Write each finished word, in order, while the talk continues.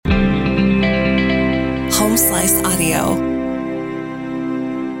Slice Audio.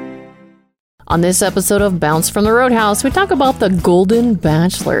 On this episode of Bounce from the Roadhouse, we talk about the Golden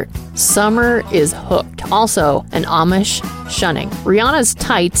Bachelor. Summer is hooked. Also, an Amish shunning. Rhianna's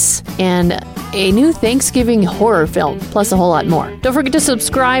tights and a new Thanksgiving horror film, plus a whole lot more. Don't forget to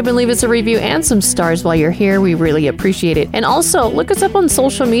subscribe and leave us a review and some stars while you're here. We really appreciate it. And also, look us up on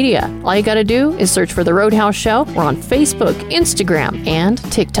social media. All you gotta do is search for The Roadhouse Show. We're on Facebook, Instagram, and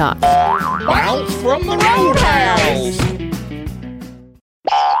TikTok. Bounce from the Roadhouse!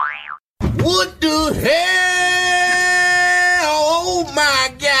 What the hell? Oh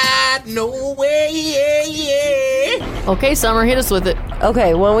my God, no way. Okay, Summer, hit us with it.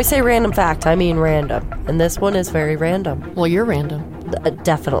 Okay, when we say random fact, I mean random. And this one is very random. Well, you're random.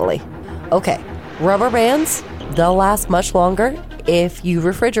 Definitely. Okay, rubber bands, they'll last much longer if you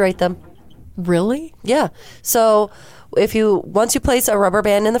refrigerate them. Really? Yeah. So once you place a rubber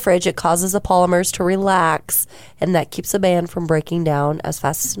band in the fridge, it causes the polymers to relax, and that keeps the band from breaking down as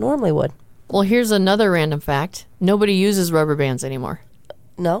fast as it normally would. Well, here's another random fact. Nobody uses rubber bands anymore.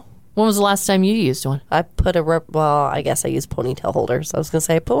 No? When was the last time you used one? I put I guess I use ponytail holders. I was going to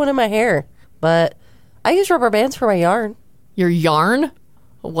say I put one in my hair, but I use rubber bands for my yarn. Your yarn?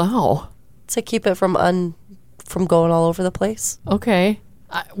 Wow. To keep it from going all over the place. Okay.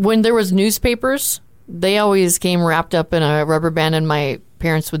 When there was newspapers, they always came wrapped up in a rubber band, and my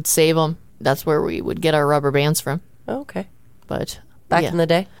parents would save them. That's where we would get our rubber bands from. Okay. But back in the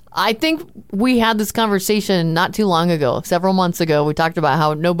day? I think we had this conversation not too long ago. Several months ago, we talked about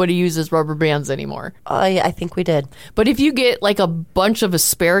how nobody uses rubber bands anymore. I think we did. But if you get like a bunch of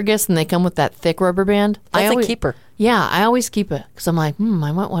asparagus and they come with that thick rubber band. That's a keeper. Yeah, I always keep it because I'm like, I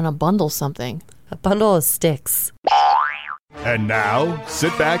might want to bundle something. A bundle of sticks. And now,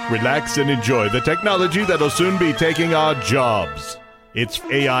 sit back, relax, and enjoy the technology that'll soon be taking our jobs. It's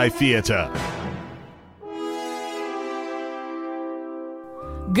AI Theater.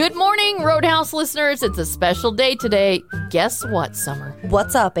 Good morning, Roadhouse listeners. It's a special day today. Guess what, Summer?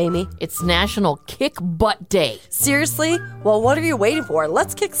 What's up, Amy? It's National Kick Butt Day. Seriously? Well, what are you waiting for?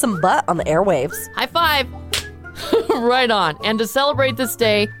 Let's kick some butt on the airwaves. High five. Right on. And to celebrate this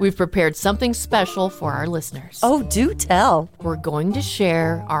day, we've prepared something special for our listeners. Oh, do tell. We're going to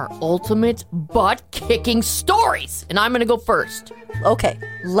share our ultimate butt-kicking stories. And I'm going to go first. Okay,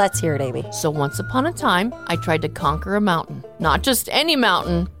 let's hear it, Amy. So once upon a time, I tried to conquer a mountain. Not just any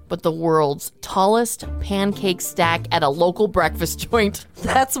mountain, but the world's tallest pancake stack at a local breakfast joint.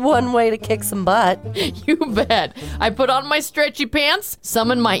 That's one way to kick some butt. You bet. I put on my stretchy pants,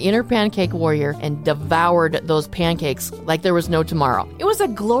 summoned my inner pancake warrior, and devoured those pancakes like there was no tomorrow. It was a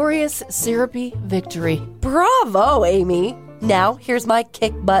glorious, syrupy victory. Bravo, Amy. Now, here's my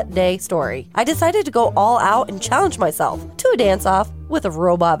kick butt day story. I decided to go all out and challenge myself to a dance-off with a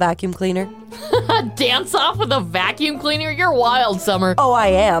robot vacuum cleaner. Dance off with a vacuum cleaner? You're wild, Summer. Oh, I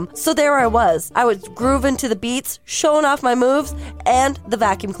am. So there I was. I was grooving to the beats, showing off my moves, and the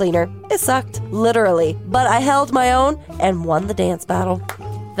vacuum cleaner. It sucked, literally. But I held my own and won the dance battle.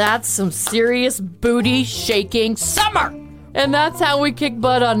 That's some serious booty-shaking Summer! And that's how we kick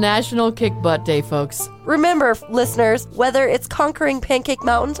butt on National Kick Butt Day, folks. Remember, listeners, whether it's conquering pancake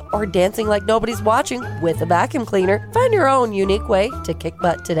mountains or dancing like nobody's watching with a vacuum cleaner, find your own unique way to kick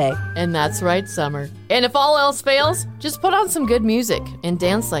butt today. And that's right, Summer. And if all else fails, just put on some good music and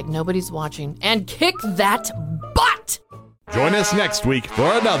dance like nobody's watching and kick that butt! Join us next week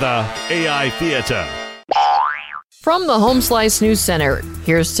for another AI Theater. From the Home Slice News Center,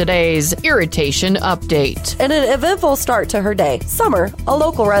 here's today's Irritation Update. In an eventful start to her day, Summer, a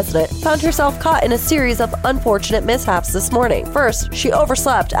local resident, found herself caught in a series of unfortunate mishaps this morning. First, she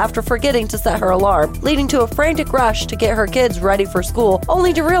overslept after forgetting to set her alarm, leading to a frantic rush to get her kids ready for school,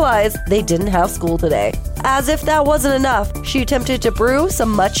 only to realize they didn't have school today. As if that wasn't enough, she attempted to brew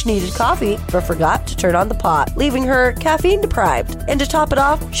some much-needed coffee, but forgot to turn on the pot, leaving her caffeine-deprived. And to top it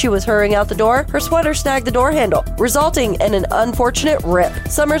off, she was hurrying out the door, her sweater snagged the door handle, resulting in an unfortunate rip.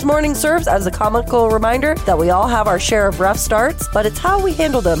 Summer's morning serves as a comical reminder that we all have our share of rough starts, but it's how we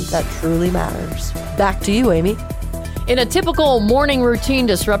handle them that truly matters. Back to you, Amy. In a typical morning routine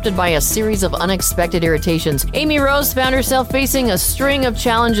disrupted by a series of unexpected irritations, Amy Rose found herself facing a string of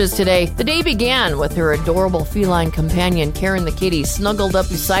challenges today. The day began with her adorable feline companion, Karen the kitty, snuggled up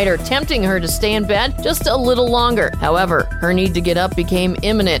beside her, tempting her to stay in bed just a little longer. However, her need to get up became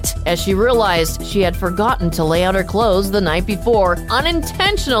imminent as she realized she had forgotten to lay out her clothes the night before,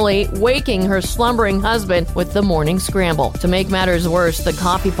 unintentionally waking her slumbering husband with the morning scramble. To make matters worse, the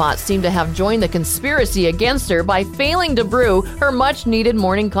coffee pot seemed to have joined the conspiracy against her by feigning failing to brew her much-needed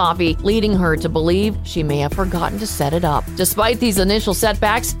morning coffee, leading her to believe she may have forgotten to set it up. Despite these initial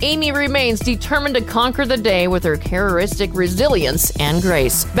setbacks, Amy remains determined to conquer the day with her characteristic resilience and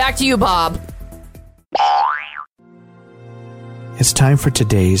grace. Back to you, Bob. It's time for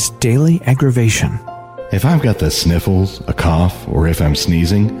today's Daily Aggravation. If I've got the sniffles, a cough, or if I'm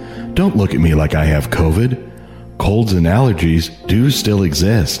sneezing, don't look at me like I have COVID. Colds and allergies do still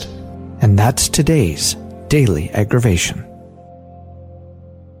exist. And that's today's Daily Aggravation.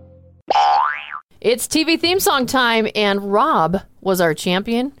 It's TV theme song time, and Rob was our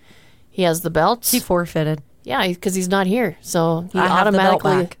champion. He has the belt. He forfeited. Yeah, because he's not here, so he I have the belt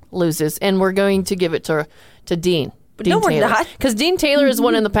automatically back. loses. And we're going to give it to Dean. No, we're not. Because Dean Taylor has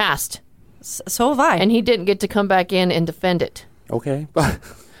won in the past, So have I. and he didn't get to come back in and defend it. Okay.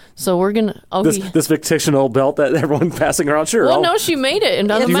 So we're going to... this fictional belt that everyone's passing around, sure. Well, no, she made it.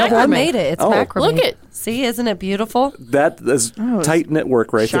 And I macrame. made it. It's Oh. macrame. Look it. See, isn't it beautiful? That is tight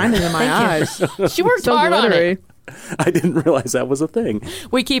network right Shining there. in my eyes. She worked So hard on glittery. it. I didn't realize that was a thing.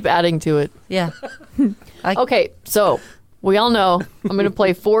 We keep adding to it. Yeah. Okay, so we all know I'm going to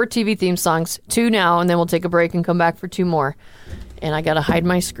play 4 TV theme songs, 2 now, and then we'll take a break and come back for 2 more. And I got to hide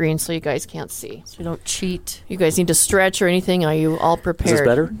my screen so you guys can't see. So we don't cheat. You guys need to stretch or anything? Are you all prepared? Is this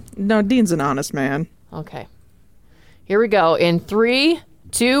better? No, Dean's an honest man. Okay. Here we go. In 3,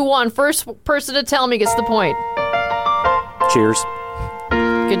 2, 1. First person to tell me gets the point. Cheers.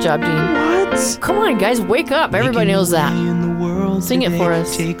 Good job, Dean. What? Come on, guys, wake up. Everybody knows that. Sing it for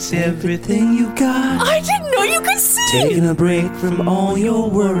us. Takes everything you got. I didn't know you could sing. Taking a break from all your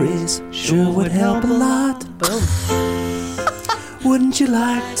worries sure would help a lot. Wouldn't you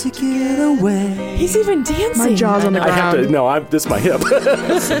like to get away? He's even dancing. My jaw's on the I have to. ground. No, this is my hip.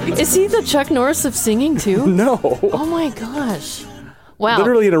 Is he the Chuck Norris of singing too? No. Oh my gosh. Wow.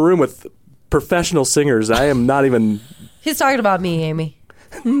 Literally in a room with professional singers. I am not even. He's talking about me, Amy.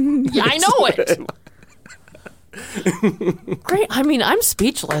 Yeah, I know it. Great. I mean, I'm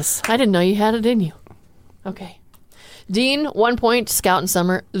speechless. I didn't know you had it in you. Okay. Dean, 1 point. Scout and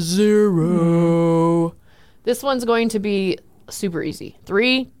Summer, 0. This one's going to be super easy.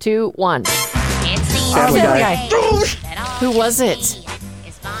 3, 2, 1. Family Guy. Who was it?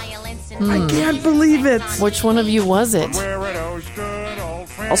 I can't believe it. Which one of you was it?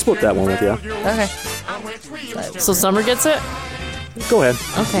 I'll split that one with you. Okay. So Summer gets it? Go ahead.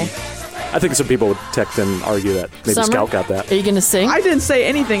 Okay. I think some people would text and argue that maybe Summer? Scout got that. Are you going to sing? I didn't say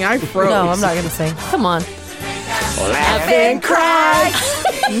anything. I froze. No, I'm not going to sing. Come on. Laugh and cry.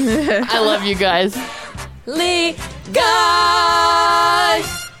 I love you guys. Lee Guy.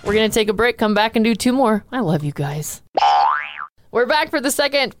 We're going to take a break, come back and do 2 more. I love you guys. We're back for the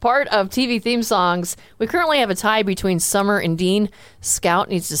second part of TV theme songs. We currently have a tie between Summer and Dean. Scout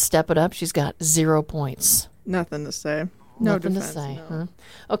needs to step it up. She's got 0 points. Nothing to say. No Nothing defense. to say. No. Huh?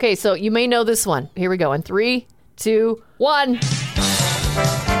 Okay, so you may know this one. Here we go. In 3, 2, 1.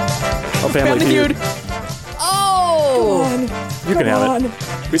 Oh, Family Feud. Oh! You can have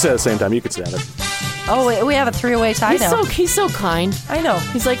it. We said at the same time. You could have it. Oh, wait, we have a 3-way tie now. He's so kind. I know.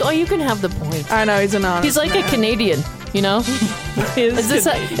 He's like, oh, you can have the point. I know, he's an honest He's like a man. Canadian, you know? Is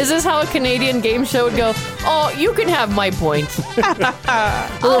this how a Canadian game show would go? Oh, you can have my point.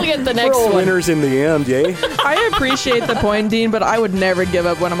 I'll get the next We're all one. winners in the end, yay? I appreciate the point, Dean, but I would never give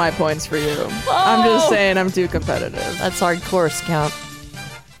up one of my points for you. I'm just saying I'm too competitive. That's hardcore, Scout.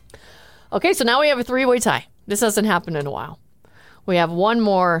 Okay, so now we have a 3-way tie. This hasn't happened in a while. We have one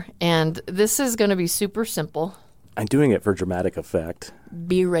more, and this is going to be super simple. I'm doing it for dramatic effect.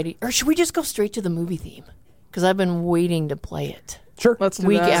 Be ready. Or should we just go straight to the movie theme? Because I've been waiting to play it. Sure. Let's do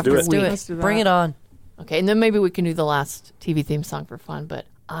Week that. after Let's do it. week. Let's do that. Bring it on. Okay, and then maybe we can do the last TV theme song for fun, but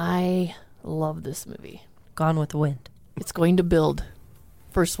I love this movie. Gone with the Wind. It's going to build.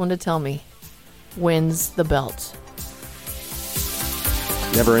 First one to tell me wins the belt.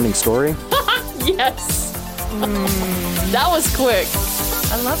 Never ending story. Yes! That was quick.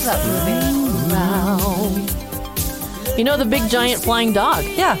 I love that movie. You know the big giant flying dog?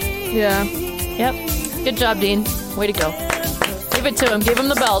 Yeah. Yeah. Yep. Good job, Dean. Way to go. Give it to him. Give him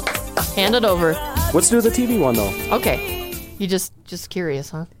the belt. Hand it over. Let's do the TV one though. Okay. You just curious,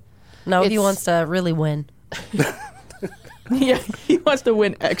 huh? No, he It's- wants to really win. Yeah, he wants to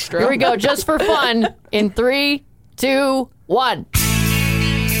win extra. Here we go. Just for fun. In 3, 2, 1.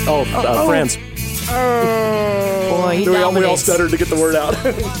 Friends. Boy, he We all dominates. stuttered to get the word out.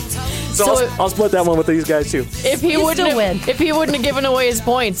 so So I'll split that one with these guys too. If he You wouldn't still have, win. if he wouldn't have given away his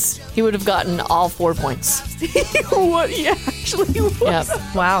points, he would have gotten all 4 points. What? Yeah, actually, what?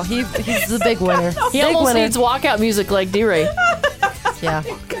 Yep. Wow, he's the big winner. He big almost winner. needs walkout music like D-Ray. Yeah.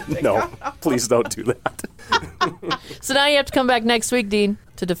 No, please don't do that. So now you have to come back next week, Dean,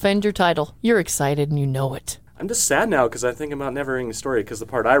 to defend your title. You're excited and you know it. I'm just sad now because I think about never ending story because the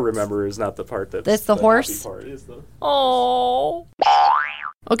part I remember is not the part that's It's the horse? happy part. It's the... Oh.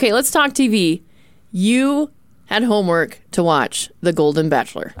 Okay, let's talk TV. You had homework to watch The Golden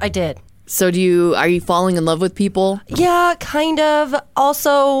Bachelor. I did. So are you falling in love with people? Yeah, kind of.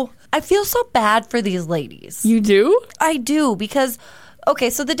 Also, I feel so bad for these ladies. You do? I do, because, okay,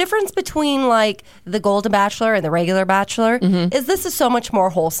 so the difference between, like, the Golden Bachelor and the regular Bachelor is this is so much more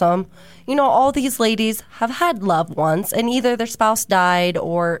wholesome. You know, all these ladies have had loved ones, and either their spouse died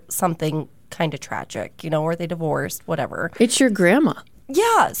or something kind of tragic, you know, or they divorced, whatever. It's your grandma.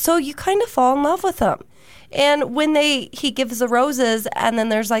 Yeah, so you kind of fall in love with them. And when he gives the roses and then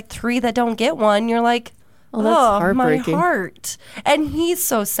there's like 3 that don't get one, you're like, oh, that's my heartbreaking. heart. And he's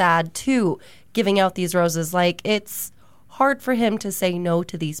so sad too, giving out these roses. Like, it's hard for him to say no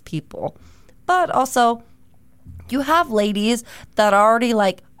to these people. But also, you have ladies that are already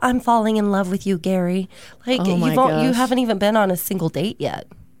like, I'm falling in love with you, Gary. Like, Oh my you gosh. haven't even been on a single date yet,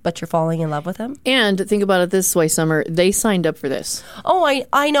 but you're falling in love with him. And think about it this way, Summer. They signed up for this. Oh,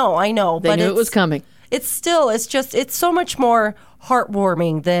 I know. They knew it was coming. It's so much more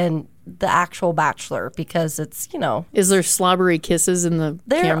heartwarming than the actual Bachelor because it's, you know. Is there slobbery kisses in the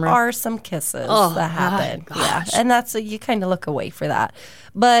There camera? are some kisses Oh, that happen. my Yeah. gosh. And that's, you kind of look away for that.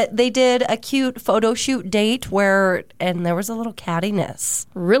 But they did a cute photo shoot date and there was a little cattiness.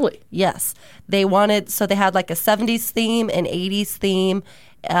 Really? Yes. They had like a 70s theme, an 80s theme,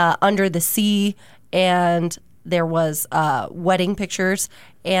 Under the Sea, and there was wedding pictures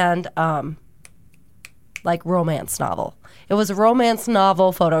and like romance novel. It was a romance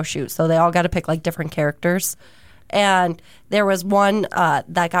novel photo shoot, so they all got to pick like different characters. And there was one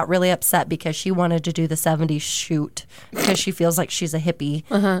that got really upset because she wanted to do the 70s shoot because she feels like she's a hippie.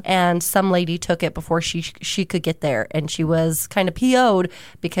 And some lady took it before she could get there. And she was kind of PO'd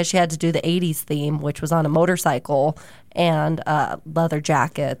because she had to do the 80s theme, which was on a motorcycle and leather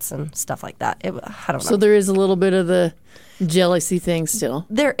jackets and stuff like that. I don't know. So there is a little bit of the jealousy thing still.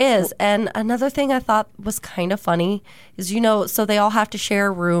 There is. And another thing I thought was kind of funny is, you know, so they all have to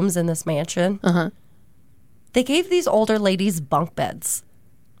share rooms in this mansion. They gave these older ladies bunk beds.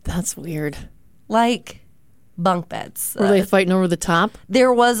 That's weird. Like, bunk beds. Were they fighting over the top?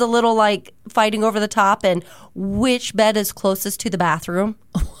 There was a little, like, fighting over the top and which bed is closest to the bathroom.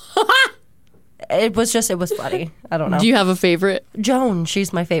 It was funny. I don't know. Do you have a favorite? Joan,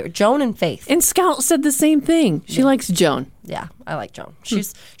 she's my favorite. Joan and Faith. And Scout said the same thing. She likes Joan. Yeah, I like Joan.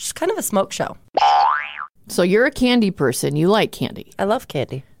 She's kind of a smoke show. So you're a candy person. You like candy. I love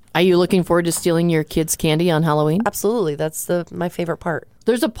candy. Are you looking forward to stealing your kids' candy on Halloween? Absolutely. That's my favorite part.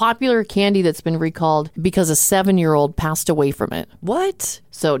 There's a popular candy that's been recalled because a 7-year-old passed away from it. What?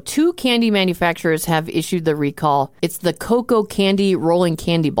 So 2 candy manufacturers have issued the recall. It's the Cocoa Candy Rolling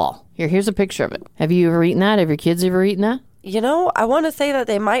Candy Ball. Here's a picture of it. Have you ever eaten that? Have your kids ever eaten that? You know, I want to say that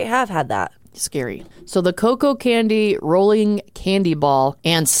they might have had that. Scary. So the Cocoa Candy Rolling Candy Ball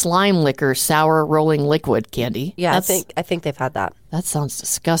and Slime Liquor Sour Rolling Liquid Candy. Yeah, I think they've had that. That sounds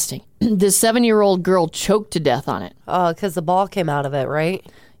disgusting. This 7-year-old girl choked to death on it. Oh, because the ball came out of it, right?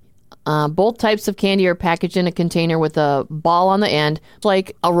 Both types of candy are packaged in a container with a ball on the end,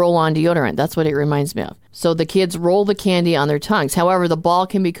 like a roll-on deodorant. That's what it reminds me of. So the kids roll the candy on their tongues. However, the ball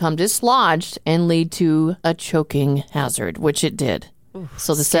can become dislodged and lead to a choking hazard, which it did.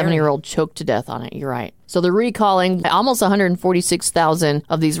 So the 7-year-old choked to death on it. You're right. So they're recalling almost 146,000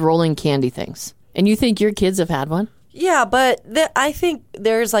 of these rolling candy things. And you think your kids have had one? Yeah, but I think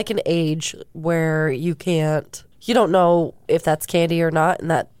there's like an age where you don't know if that's candy or not, and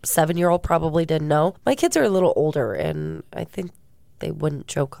that 7-year-old probably didn't know. My kids are a little older, and I think they wouldn't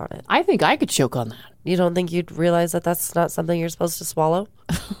choke on it. I think I could choke on that. You don't think you'd realize that that's not something you're supposed to swallow?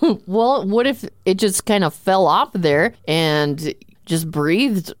 Well, what if it just kind of fell off there and just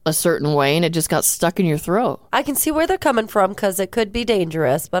breathed a certain way and it just got stuck in your throat? I can see where they're coming from because it could be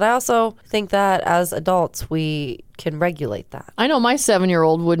dangerous, but I also think that as adults we can regulate that. I know my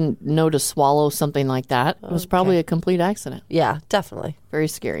 7-year-old wouldn't know to swallow something like that. It was probably a complete accident. Yeah, definitely. Very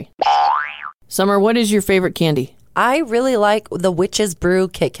scary. Summer, what is your favorite candy? I really like the Witch's Brew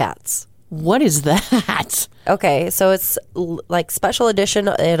Kit Kats. What is that? Okay, so it's like special edition.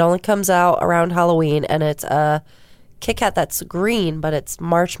 It only comes out around Halloween, and it's a Kit Kat that's green, but it's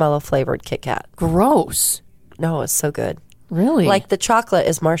marshmallow flavored Kit Kat. Gross. No, it's so good. Really? Like the chocolate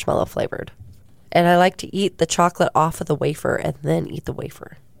is marshmallow flavored. And I like to eat the chocolate off of the wafer and then eat the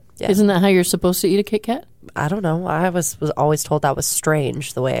wafer. Yeah. Isn't that how you're supposed to eat a Kit Kat? I don't know. I was always told that was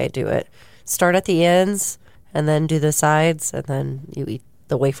strange the way I do it. Start at the ends and then do the sides and then you eat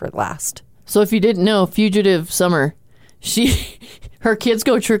the wafer last. So if you didn't know, fugitive Summer, her kids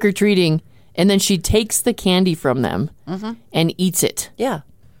go trick-or-treating, and then she takes the candy from them and eats it. Yeah.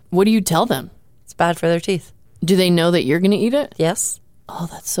 What do you tell them? It's bad for their teeth. Do they know that you're going to eat it? Yes. Oh,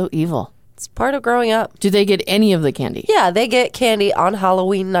 that's so evil. It's part of growing up. Do they get any of the candy? Yeah, they get candy on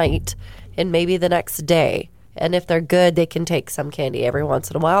Halloween night and maybe the next day. And if they're good, they can take some candy every once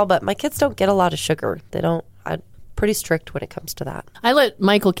in a while. But my kids don't get a lot of sugar. I'm pretty strict when it comes to that. I let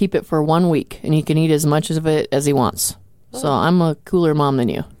Michael keep it for 1 week, and he can eat as much of it as he wants. So I'm a cooler mom than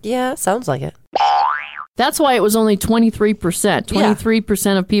you. Yeah, sounds like it. That's why it was only 23%.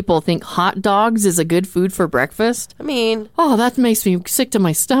 23% of people think hot dogs is a good food for breakfast. I mean... Oh, that makes me sick to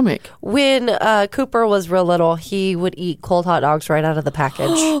my stomach. When Cooper was real little, he would eat cold hot dogs right out of the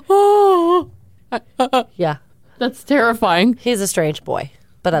package. Yeah. That's terrifying. He's a strange boy,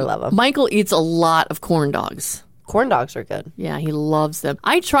 but I love him. Michael eats a lot of corn dogs. Corn dogs are good. Yeah, he loves them.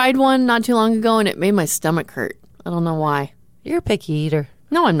 I tried one not too long ago, and it made my stomach hurt. I don't know why. You're a picky eater.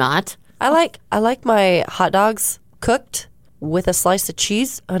 No, I'm not. I like my hot dogs cooked with a slice of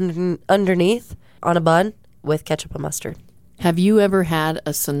cheese underneath on a bun with ketchup and mustard. Have you ever had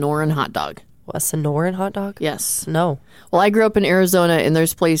a Sonoran hot dog? A Sonoran hot dog? Yes. No. Well, I grew up in Arizona, and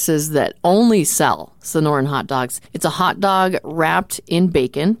there's places that only sell Sonoran hot dogs. It's a hot dog wrapped in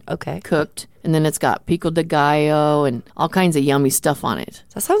bacon. Okay. Cooked. And then it's got pico de gallo and all kinds of yummy stuff on it.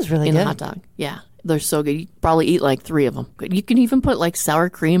 That sounds really in good. In a hot dog. Yeah. They're so good. You probably eat like 3 of them. You can even put like sour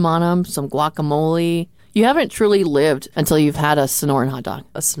cream on them, some guacamole. You haven't truly lived until you've had a Sonoran hot dog.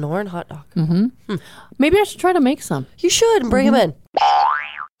 A Sonoran hot dog? Mm-hmm. Maybe I should try to make some. You should. Bring them in.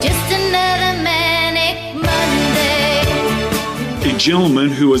 Just another manic Monday. A gentleman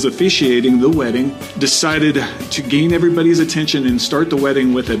who was officiating the wedding decided to gain everybody's attention and start the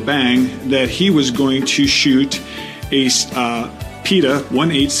wedding with a bang that he was going to shoot a PETA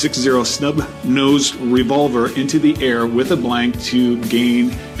 1860 snub nose revolver into the air with a blank to gain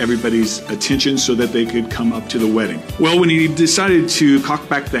everybody's attention so that they could come up to the wedding. Well, when he decided to cock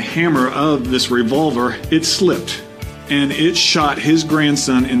back the hammer of this revolver, it slipped and it shot his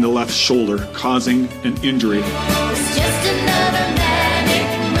grandson in the left shoulder, causing an injury. It's just another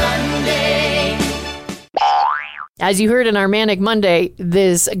manic Monday. As you heard in our Manic Monday,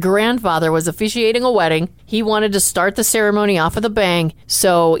 this grandfather was officiating a wedding. He wanted to start the ceremony off with a bang,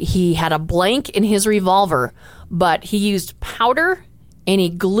 so he had a blank in his revolver, but he used powder and he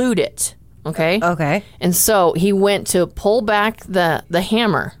glued it. Okay? Okay. And so he went to pull back the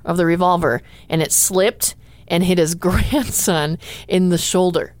hammer of the revolver, and it slipped and hit his grandson in the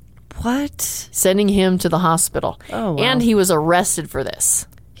shoulder. What? Sending him to the hospital. Oh, wow. And he was arrested for this.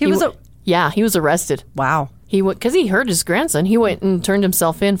 He was arrested. Wow. He went because he hurt his grandson. He went and turned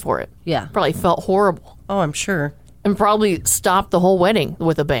himself in for it. Yeah. Probably felt horrible. Oh, I'm sure. And probably stopped the whole wedding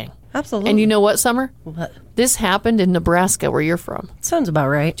with a bang. Absolutely. And you know what, Summer? What? This happened in Nebraska, where you're from. Sounds about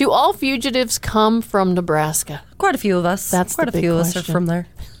right. Do all fugitives come from Nebraska? Quite a few of us. That's quite the a big few of us question. are from there.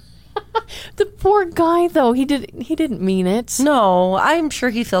 The poor guy, though, he didn't mean it. No, I'm sure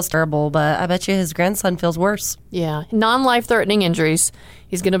he feels terrible, but I bet you his grandson feels worse. Yeah, non-life-threatening injuries.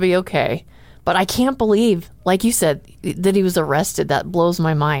 He's going to be okay. But I can't believe, like you said, that he was arrested. That blows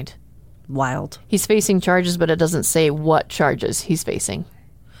my mind. Wild. He's facing charges, but it doesn't say what charges he's facing.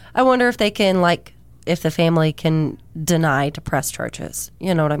 I wonder if they can, if the family can deny to press charges.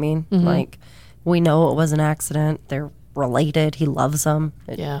 You know what I mean? Mm-hmm. We know it was an accident. They're related. He loves them.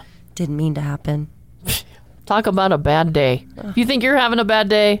 Yeah. Didn't mean to happen. Talk about a bad day. If you think you're having a bad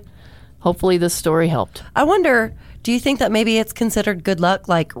day, hopefully this story helped. I wonder, do you think that maybe it's considered good luck,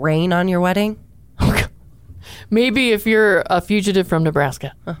 like rain on your wedding? Maybe if you're a fugitive from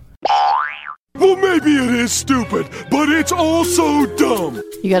Nebraska. Well, maybe it is stupid, but it's also dumb.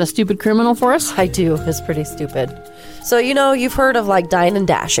 You got a stupid criminal for us? I do. It's pretty stupid. So, you've heard of dine and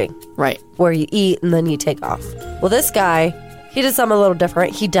dashing. Right. Where you eat and then you take off. Well, this guy, he did something a little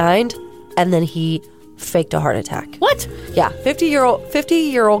different. He dined and then he faked a heart attack. What? Yeah,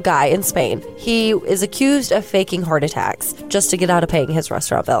 50-year-old guy in Spain. He is accused of faking heart attacks just to get out of paying his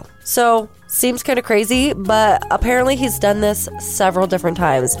restaurant bill. So, seems kind of crazy, but apparently he's done this several different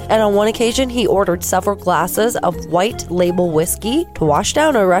times. And on one occasion, he ordered several glasses of white label whiskey to wash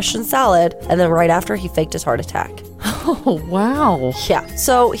down a Russian salad, and then right after, he faked his heart attack. Oh, wow. Yeah,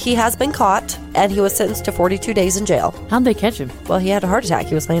 so he has been caught, and he was sentenced to 42 days in jail. How'd they catch him? Well, he had a heart attack.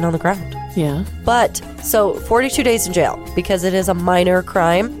 He was laying on the ground. Yeah. But, so 42 days in jail, because it is a minor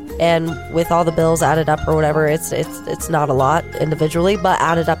crime, and with all the bills added up or whatever, it's not a lot individually, but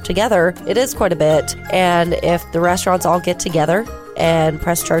added up together, it is quite a bit. And if the restaurants all get together and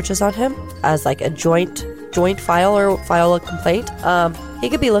press charges on him as a joint file or file a complaint, He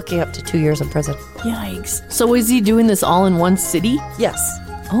could be looking up to 2 years in prison. Yikes. So is he doing this all in one city? Yes.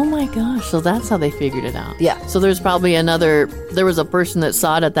 Oh my gosh. So that's how they figured it out. Yeah. So there's probably there was a person that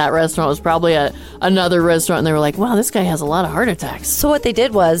saw it at that restaurant. It was probably another restaurant, and they were like, wow, this guy has a lot of heart attacks. So what they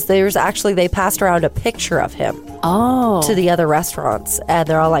did was they passed around a picture of him to the other restaurants. And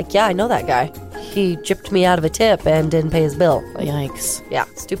they're all like, yeah, I know that guy. He gypped me out of a tip and didn't pay his bill. Yikes. Yeah,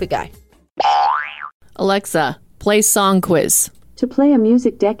 stupid guy. Alexa, play song quiz. To play a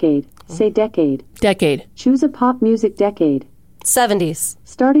music decade, say decade. Decade. Choose a pop music decade. 70s.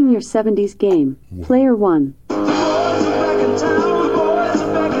 Starting your 70s game. Player 1.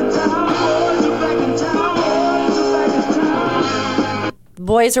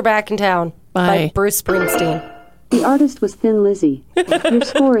 Boys Are Back in Town by Bruce Springsteen. The artist was Thin Lizzy. Your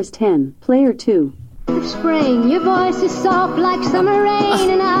score is 10. Player 2. Spring, your voice is soft like summer rain,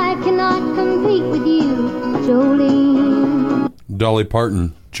 and I cannot compete with you, Jolene. Dolly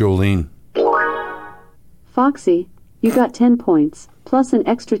Parton, Jolene. Foxy, you got 10 points, plus an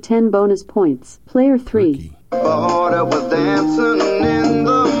extra 10 bonus points. Player 3. Was dancing in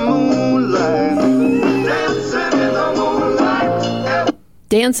the moonlight. Dancing in the moonlight.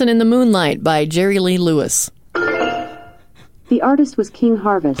 Dancing in the Moonlight by Jerry Lee Lewis. The artist was King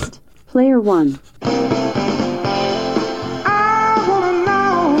Harvest. Player 1.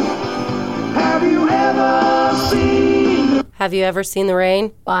 Have you ever seen the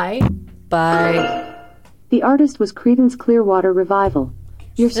rain? By. The artist was Creedence Clearwater Revival.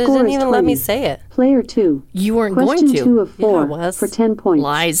 Your She score didn't is even 20. let me say it. Player 2. You weren't Question going to. 2 of 4 Yeah, I was. for 10 points.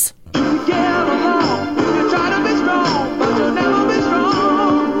 Lies.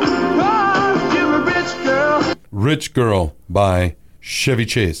 Rich Girl by Chevy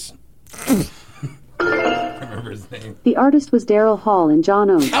Chase. I remember his name. The artist was Daryl Hall and John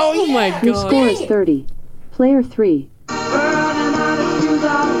Oates. Oh my god. Your score is 30. Player 3.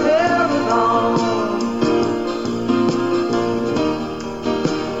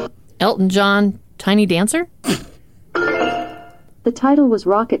 Elton John, Tiny Dancer? The title was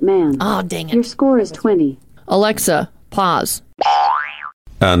Rocket Man. Oh, dang it. Your score is 20. Alexa, pause.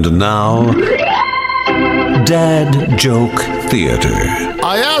 And now, Dad Joke Theater.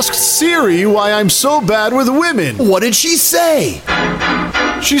 I asked Siri why I'm so bad with women. What did she say?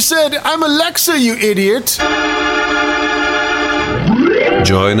 She said, I'm Alexa, you idiot.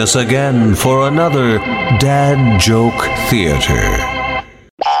 Join us again for another Dad Joke Theater.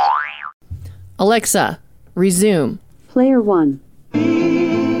 Alexa, resume. Player 1.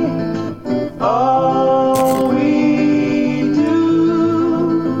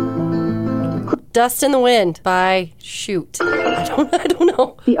 Dust in the Wind by Shoot. I don't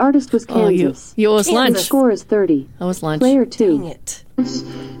know. The artist was Kansas. You owe us lunch. The score is 30. That was lunch. Player 2. Dang it.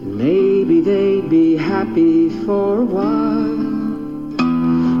 Maybe they'd be happy for a while.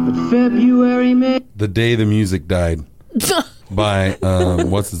 But February may... The Day the Music Died by,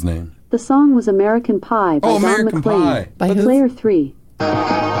 what's his name? The song was American Pie by Don American McLean. Pie. By who? Player 3.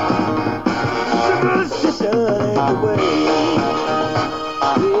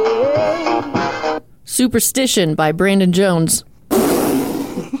 Superstition by Brandon Jones.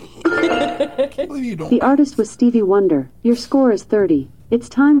 The artist was Stevie Wonder. Your score is 30. It's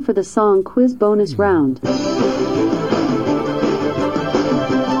time for the song quiz bonus round.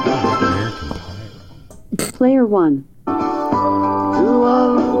 Player 1.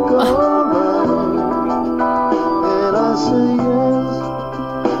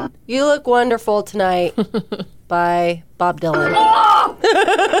 You Look Wonderful Tonight by Bob Dylan.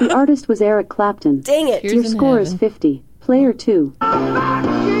 The artist was Eric Clapton. Dang it. Your score is 50. Player 2.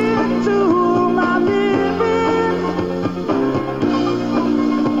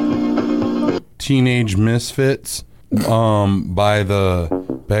 Teenage Misfits by the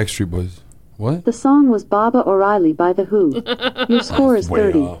Backstreet Boys. What? The song was Baba O'Reilly by The Who. Your score is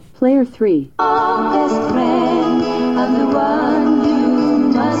 30. Player 3.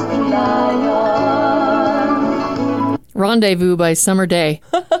 Rendezvous by Summer Day.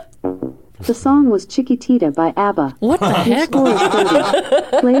 The song was Chiquitita by ABBA. What the Your heck? score is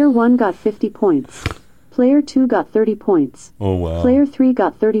 30. Player 1 got 50 points. Player 2 got 30 points. Oh, wow. Player 3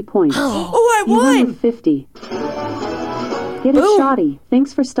 got 30 points. Oh, I You won won. with 50. Get it, shoddy.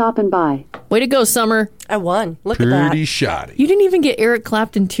 Thanks for stopping by. Way to go, Summer. I won. Look at that. Pretty shoddy. You didn't even get Eric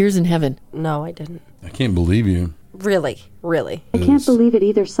Clapton Tears in Heaven. No, I didn't. I can't believe you. Really. I can't believe it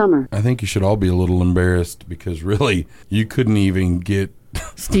either, Summer. I think you should all be a little embarrassed because really, you couldn't even get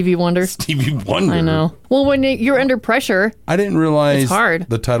Stevie Wonder. Stevie Wonder. I know. Well, when you're under pressure. I didn't realize It's hard.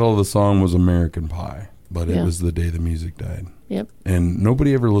 the title of the song was American Pie, but Yeah. it was The Day the Music Died. Yep. And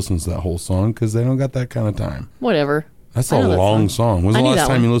nobody ever listens to that whole song because they don't got that kind of time. Whatever. That's a I know that long song. When's I the knew last that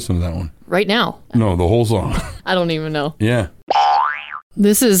time one. you listened to that one? Right now. No, the whole song. I don't even know. Yeah.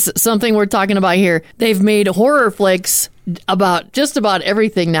 This is something we're talking about here. They've made horror flicks about just about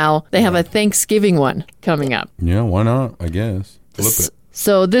everything now. They have a Thanksgiving one coming up. Yeah, why not? I guess. Flip it.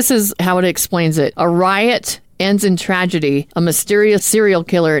 So this is how it explains it. A riot ends in tragedy. A mysterious serial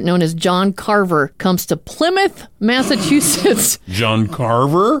killer known as John Carver comes to Plymouth, Massachusetts. John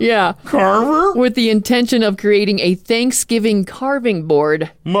Carver? Yeah. Carver? With the intention of creating a Thanksgiving carving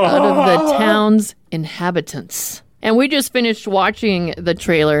board out of the town's inhabitants. And we just finished watching the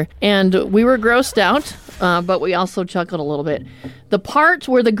trailer, and we were grossed out, but we also chuckled a little bit. The part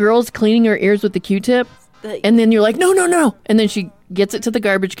where the girl's cleaning her ears with the Q-tip, and then you're like, no, no, no. And then she gets it to the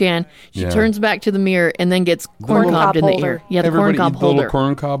garbage can. She turns back to the mirror and then gets corn cobbed in the ear. Yeah, the corn cob eat the little holder.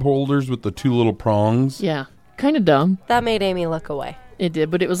 corn cob holders with the 2 little prongs. Yeah, kind of dumb. That made Amy look away. It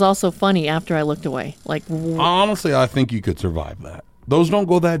did, but it was also funny after I looked away. Like, honestly, I think you could survive that. Those don't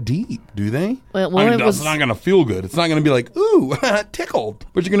go that deep, do they? Well, I mean, that's not going to feel good. It's not going to be like, ooh, tickled.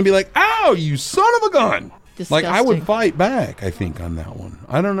 But you're going to be like, ow, you son of a gun. Disgusting. Like, I would fight back, I think, on that one.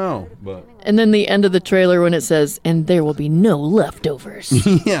 I don't know, but... And then the end of the trailer when it says, and there will be no leftovers.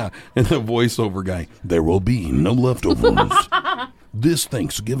 Yeah, and the voiceover guy, there will be no leftovers. This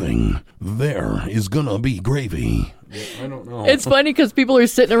Thanksgiving, there is going to be gravy. I don't know. It's funny because people are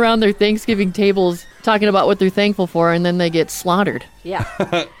sitting around their Thanksgiving tables talking about what they're thankful for, and then they get slaughtered. Yeah.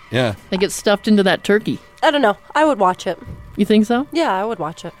 Yeah. They get stuffed into that turkey. I don't know. I would watch it. You think so? Yeah, I would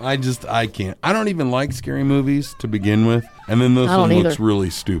watch it. I can't. I don't even like scary movies to begin with. And then this one looks really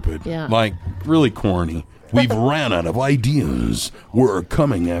stupid. Yeah. Like, really corny. We've ran out of ideas. We're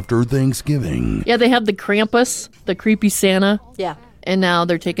coming after Thanksgiving. Yeah, they have the Krampus, the creepy Santa. Yeah. And now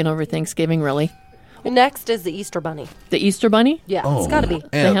they're taking over Thanksgiving, really. Next is the Easter Bunny. The Easter Bunny? Yeah, it's got to be.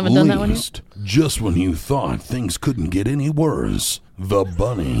 They haven't done that one yet? Just when you thought things couldn't get any worse, the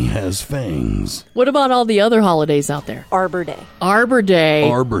bunny has fangs. What about all the other holidays out there? Arbor Day. Arbor Day.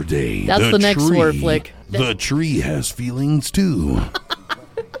 Arbor Day. That's the next horror flick. The tree has feelings too.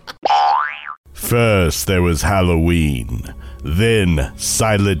 First there was Halloween, then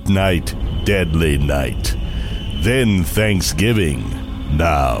Silent Night, Deadly Night, then Thanksgiving.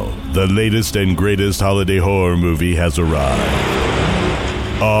 Now, the latest and greatest holiday horror movie has arrived.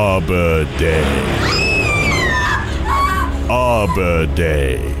 Arbor Day. Arbor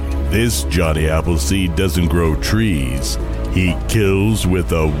Day. This Johnny Appleseed doesn't grow trees. He kills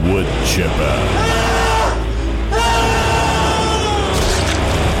with a wood chipper.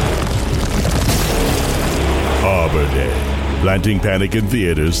 Arbor Day. Planting panic in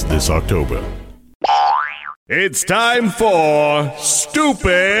theaters this October. It's time for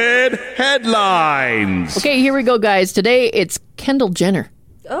Stupid Headlines. Okay, here we go, guys. Today, it's Kendall Jenner.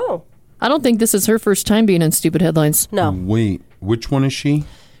 Oh. I don't think this is her first time being in Stupid Headlines. No. Wait, which one is she?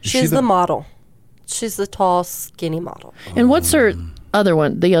 She's the model. She's the tall, skinny model. And what's her other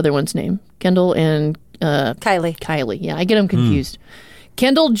one, the other one's name? Kendall and... Kylie. Kylie, yeah, I get them confused.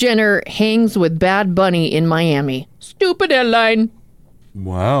 Kendall Jenner hangs with Bad Bunny in Miami. Stupid headline.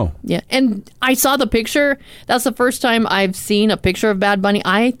 Wow. Yeah, and I saw the picture. That's the first time I've seen a picture of Bad Bunny.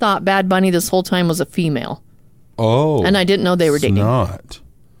 I thought Bad Bunny this whole time was a female. Oh. And I didn't know they were dating. Not.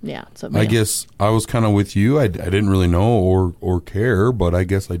 Yeah. So I guess I was kind of with you. I didn't really know or care, but I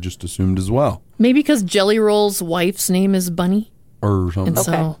guess I just assumed as well. Maybe because Jelly Roll's wife's name is Bunny. Or something. And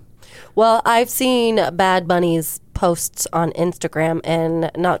so, Well, I've seen Bad Bunny's posts on Instagram,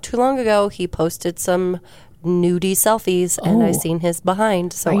 and not too long ago, he posted some nudie selfies, and I seen his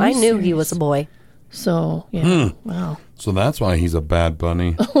behind, so I knew he was a boy. So, yeah. Wow. So that's why he's a bad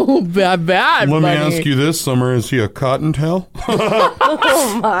bunny. Oh, bad Let Bunny. me ask you this, Summer. Is he a cottontail?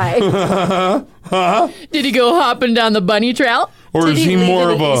 Oh, my. Did he go hopping down the bunny trail? Or Did is he leave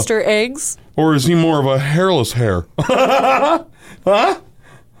more it of in a Easter eggs? Or is he more of a hairless hair? How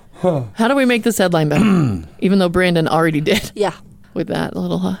do we make this headline better? Even though Brandon already did. Yeah. With that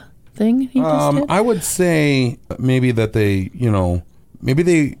little thing he just did. I would say maybe that maybe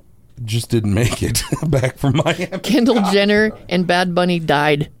they just didn't make it back from Miami. Kendall Jenner and Bad Bunny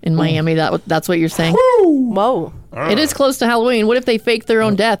died in Miami. That's what you're saying? Whoa. It is close to Halloween. What if they faked their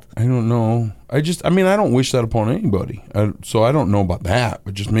own death? I don't know. I don't wish that upon anybody. So I don't know about that,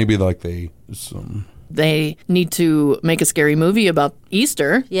 but just maybe like they need to make a scary movie about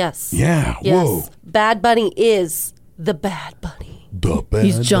Easter. Yes. Yeah. Yes. Whoa. Bad Bunny is the Bad Bunny. The Bad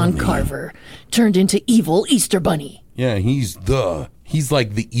He's John Bunny. Carver, turned into evil Easter Bunny. Yeah, he's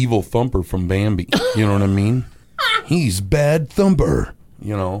like the evil Thumper from Bambi. You know what I mean? He's Bad Thumper,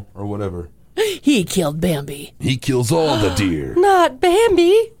 or whatever. He killed Bambi. He kills all the deer. Not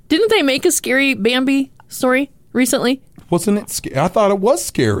Bambi. Didn't they make a scary Bambi story? recently? Wasn't it scary? I thought it was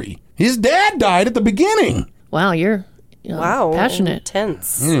scary. His dad died at the beginning. Wow, you're passionate.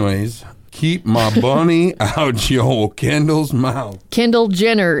 Intense. Anyways, keep my bunny out your Kendall's mouth. Kendall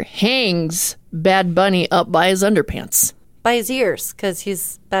Jenner hangs Bad Bunny up by his underpants. By his ears, because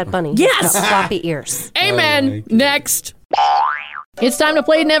he's Bad Bunny. Yes! He's got floppy ears. Amen. Next. It's time to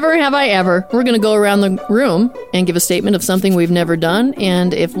play Never Have I Ever. We're going to go around the room and give a statement of something we've never done.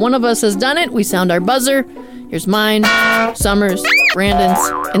 And if one of us has done it, we sound our buzzer. Here's mine, Summer's,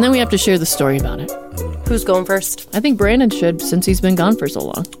 Brandon's, and then we have to share the story about it. Who's going first? I think Brandon should, since he's been gone for so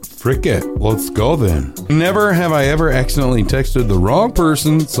long. Frick it. Let's go then. Never have I ever accidentally texted the wrong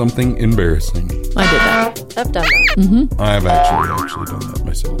person something embarrassing. I did that. I've done that. I have actually done that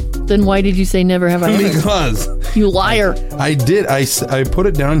myself. Then why did you say never have I ever? Because you liar. I did. I put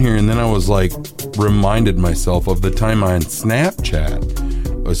it down here and then I was like, reminded myself of the time on Snapchat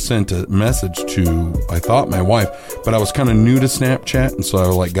I sent a message to, I thought my wife, but I was kind of new to Snapchat, and so I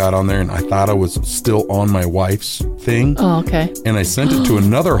like got on there and I thought I was still on my wife's thing. Oh, okay. And I sent it to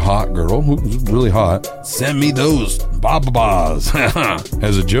another hot girl who was really hot. Send me those ba-ba-bas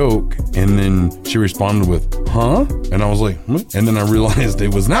as a joke. And then she responded with, huh? And I was like, what? And then I realized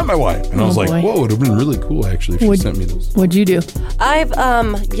it was not my wife. And I was like, whoa, it would have been really cool actually if she sent me those. What'd you do? I've,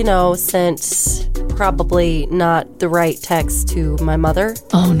 sent probably not the right text to my mother.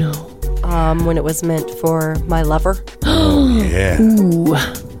 Oh, no. When it was meant for my lover. Oh, yeah. Ooh.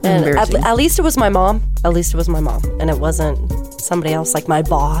 And at least it was my mom. At least it was my mom. And it wasn't somebody else like my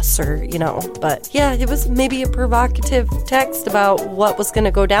boss or, But yeah, it was maybe a provocative text about what was going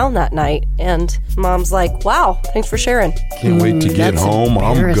to go down that night. And Mom's like, wow, thanks for sharing. Can't wait to get home.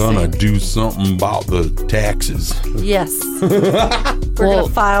 I'm going to do something about the taxes. Yes. We're going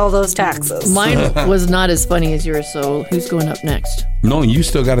to file those taxes. Mine was not as funny as yours, so who's going up next? No, you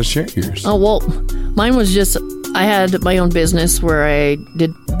still got to share yours. Oh, well, mine was just, I had my own business where I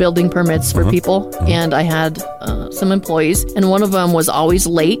did building permits for people, and I had some employees, and one of them was always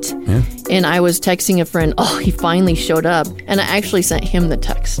late, and I was texting a friend, oh, he finally showed up, and I actually sent him the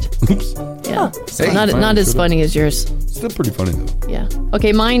text. Oops. Yeah, so not as funny as yours. Still pretty funny, though. Yeah.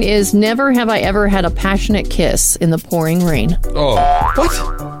 Okay, mine is never have I ever had a passionate kiss in the pouring rain. Oh, what?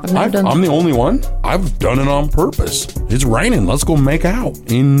 I've never done that. I'm the only one? I've done it on purpose. It's raining. Let's go make out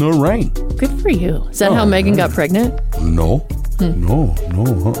in the rain. Good for you. Is that how Megan got pregnant? No.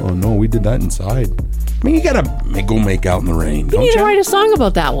 No, we did that inside. I mean, you gotta go make out in the rain, don't you? You need to write a song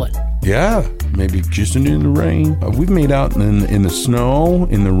about that one. Yeah, maybe kissing in the rain. We've made out in the snow,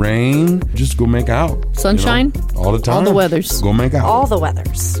 in the rain. Just go make out. Sunshine? All the time. All the weathers. Go make out. All the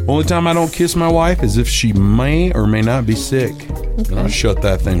weathers. Only time I don't kiss my wife is if she may or may not be sick. Okay. And I'll shut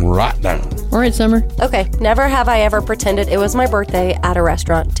that thing right down. All right, Summer. Okay, never have I ever pretended it was my birthday at a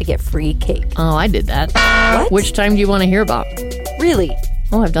restaurant to get free cake. Oh, I did that. What? Which time do you want to hear about? Really?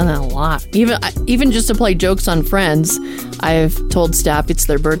 Oh, I've done that a lot. Even just to play jokes on friends, I've told staff it's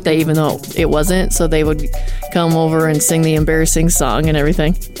their birthday even though it wasn't, so they would come over and sing the embarrassing song and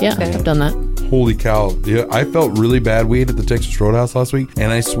everything. Yeah, okay. I've done that. Holy cow. Yeah, I felt really bad. We ate at the Texas Roadhouse last week,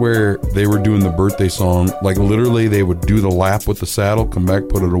 and I swear they were doing the birthday song. Like, literally, they would do the lap with the saddle, come back,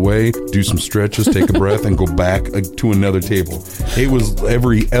 put it away, do some stretches, take a breath, and go back to another table. It was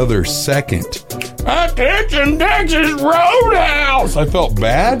every other second. Attention, Texas Roadhouse! I felt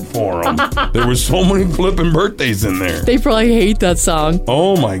bad for them. There were so many flipping birthdays in there. They probably hate that song.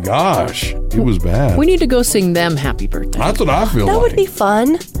 Oh, my gosh. It was bad. We need to go sing them happy birthday. That's what I feel like. That would be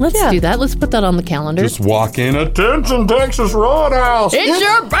fun. Let's do that. Let's put that on the calendar. Just walk in. Attention, Texas Roadhouse. It's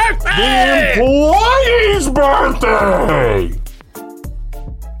your birthday! The employee's birthday!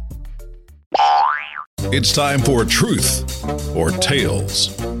 It's time for Truth or Tales.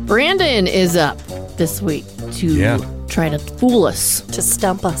 Brandon is up this week to try to fool us. To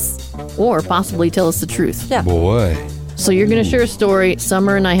stump us. Or possibly tell us the truth. Yeah. Boy. So you're going to share a story.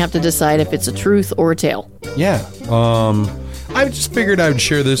 Summer and I have to decide if it's a truth or a tale. Yeah. I just figured I would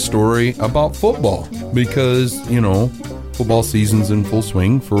share this story about football because, football season's in full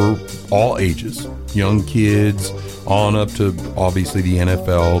swing for all ages. Young kids on up to, obviously, the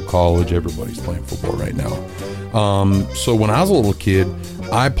NFL, college. Everybody's playing football right now. So when I was a little kid,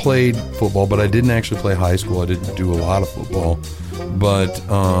 I played football, but I didn't actually play high school. I didn't do a lot of football. But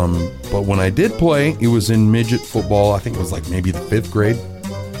when I did play, it was in midget football. I think it was like maybe the 5th grade.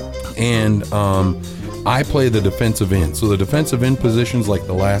 And I play the defensive end. So the defensive end position's like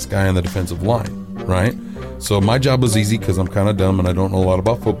the last guy on the defensive line, right? So my job was easy because I'm kind of dumb and I don't know a lot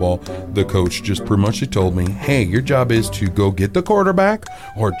about football. The coach just pretty much told me, hey, your job is to go get the quarterback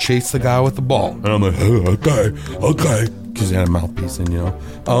or chase the guy with the ball. And I'm like, okay. Because he had a mouthpiece in,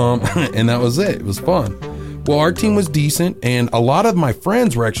 and that was it. It was fun. Well, our team was decent, and a lot of my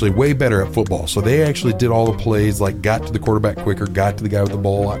friends were actually way better at football. So they actually did all the plays, like got to the quarterback quicker, got to the guy with the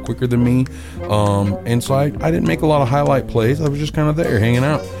ball a lot quicker than me. And so I didn't make a lot of highlight plays. I was just kind of there hanging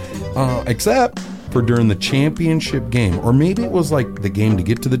out. Except for during the championship game, or maybe it was like the game to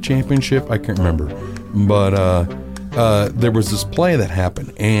get to the championship. I can't remember. But there was this play that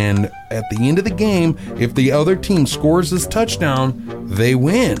happened, and at the end of the game, if the other team scores this touchdown, they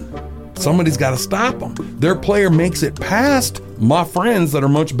win. Somebody's got to stop them. Their player makes it past my friends that are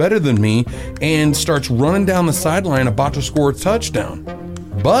much better than me and starts running down the sideline about to score a touchdown,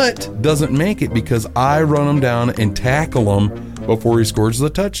 but doesn't make it because I run him down and tackle him before he scores the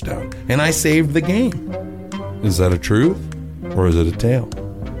touchdown, and I saved the game. Is that a truth or is it a tale?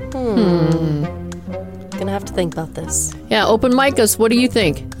 Gonna have to think about this. Yeah, open mic us. What do you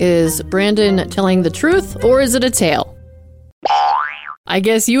think? Is Brandon telling the truth or is it a tale? I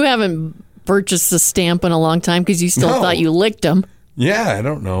guess you haven't purchased a stamp in a long time because you still thought you licked them. Yeah, I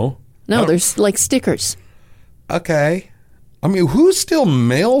don't know. No, there's like stickers. Okay. I mean, who still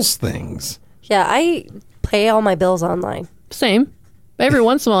mails things? Yeah, I pay all my bills online. Same. Every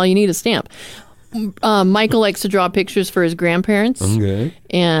once in a while, you need a stamp. Michael likes to draw pictures for his grandparents. Okay.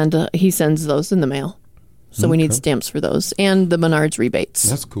 And he sends those in the mail. So we need stamps for those. And the Menards rebates.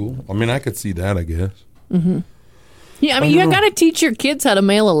 That's cool. I mean, I could see that, I guess. Mm-hmm. Yeah, I mean, you got to teach your kids how to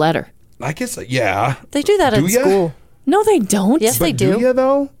mail a letter. I guess, yeah. They do that at school. No, they don't. Yes, they do. Do you,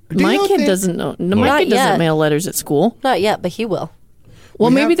 though? My kid doesn't know. No, my kid doesn't mail letters at school. Not yet, but he will. Well,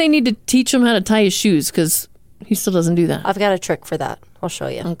 maybe they need to teach him how to tie his shoes because he still doesn't do that. I've got a trick for that. I'll show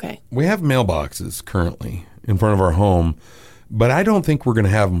you. Okay. We have mailboxes currently in front of our home, but I don't think we're going to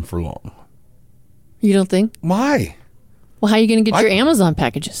have them for long. You don't think? Why? Well, how are you going to get your Amazon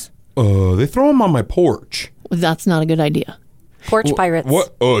packages? They throw them on my porch. Well, that's not a good idea. Porch pirates.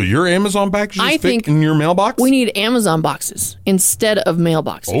 What? Oh, your Amazon packages fit in your mailbox? We need Amazon boxes instead of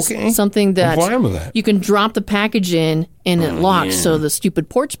mailboxes. Okay. Something that, I'm fine with that. You can drop the package in and it locks so the stupid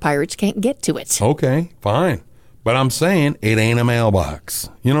porch pirates can't get to it. Okay, fine. But I'm saying it ain't a mailbox.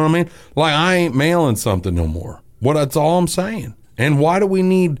 You know what I mean? Like, I ain't mailing something no more. That's all I'm saying. And why do we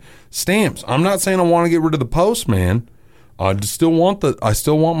need stamps? I'm not saying I want to get rid of the postman. I still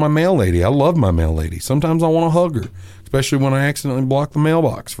want my mail lady. I love my mail lady. Sometimes I want to hug her, especially when I accidentally block the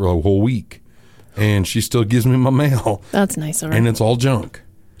mailbox for a whole week, and she still gives me my mail. That's nice of her. And it's all junk.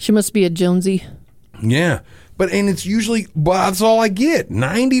 She must be a Jonesy. Yeah, and it's usually, that's all I get.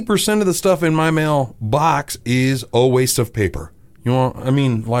 90% of the stuff in my mail box is a waste of paper. What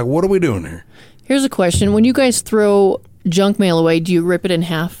are we doing here? Here's a question: when you guys throw junk mail away, do you rip it in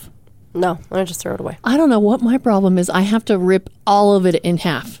half? No, I just throw it away. I don't know what my problem is. I have to rip all of it in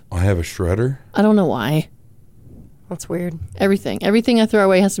half. I have a shredder. I don't know why. That's weird. Everything I throw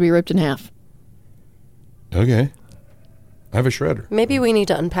away has to be ripped in half. Okay. I have a shredder. Maybe we need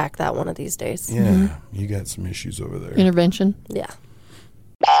to unpack that one of these days. Yeah, you got some issues over there. Intervention? Yeah.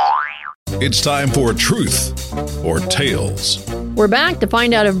 It's time for Truth or Tales. We're back to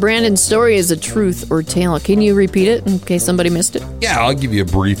find out if Brandon's story is a truth or tale. Can you repeat it in case somebody missed it? Yeah, I'll give you a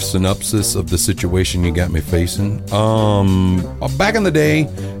brief synopsis of the situation you got me facing. Back in the day,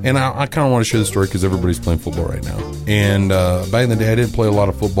 and I kind of want to share the story because everybody's playing football right now. And back in the day, I didn't play a lot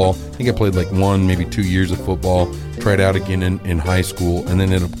of football. I think I played like 1, maybe 2 years of football. Tried out again in high school, and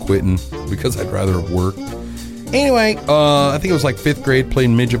then ended up quitting because I'd rather have worked. Anyway, I think it was like 5th grade,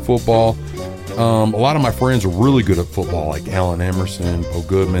 playing midget football. A lot of my friends were really good at football, like Alan Emerson, Bo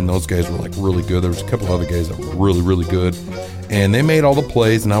Goodman. Those guys were like really good. There was a couple of other guys that were really, really good. And they made all the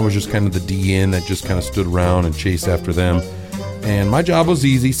plays, and I was just kind of the DN that just kind of stood around and chased after them. And my job was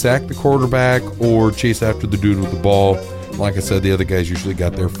easy: sack the quarterback or chase after the dude with the ball. Like I said, the other guys usually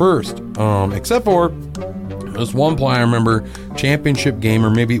got there first. Except for this one play, I remember, championship game, or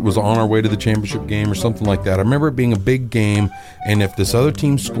maybe it was on our way to the championship game or something like that. I remember it being a big game, and if this other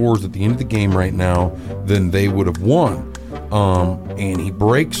team scores at the end of the game right now, then they would have won. And he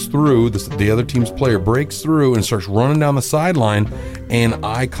breaks through, the other team's player breaks through and starts running down the sideline, and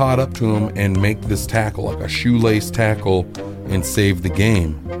I caught up to him and make this tackle, like a shoelace tackle, and save the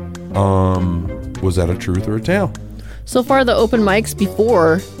game. Was that a truth or a tale? So far, the open mics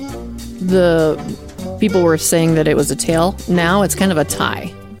before, the people were saying that it was a tale. Now it's kind of a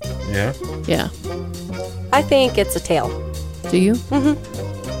tie. Yeah? Yeah. I think it's a tale. Do you?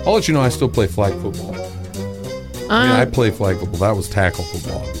 Mm-hmm. I'll let you know I still play flag football. I play flag football. That was tackle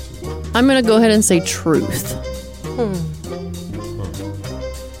football, obviously. I'm going to go ahead and say truth.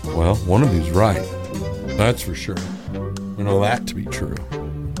 Well, one of you's right. That's for sure. We know that to be true.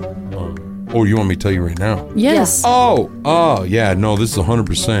 Oh, you want me to tell you right now? Yes. Oh, yeah. No, this is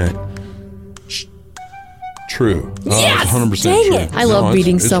 100%. true. Yes! 100% Dang true. it. I love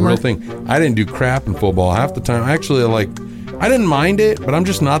beating it's Summer. A real thing. I didn't do crap in football half the time. Actually, I didn't mind it, but I'm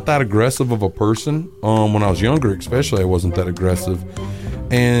just not that aggressive of a person. When I was younger, especially, I wasn't that aggressive.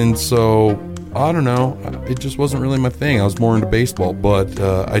 And so, I don't know. It just wasn't really my thing. I was more into baseball, but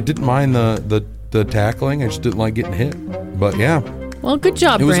I didn't mind the tackling. I just didn't like getting hit. But yeah. Well, good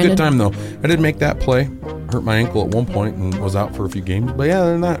job, It was Brandon. a good time, though. I did make that play. Hurt my ankle at one point and was out for a few games. But yeah,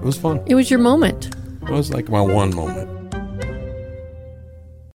 other than that, it was fun. It was your moment. It was like my one moment.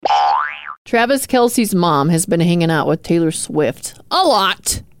 Travis Kelce's mom has been hanging out with Taylor Swift a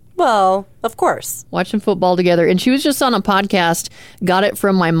lot. Well, of course. Watching football together. And she was just on a podcast, Got It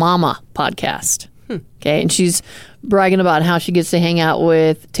From My Mama podcast. Okay, and she's bragging about how she gets to hang out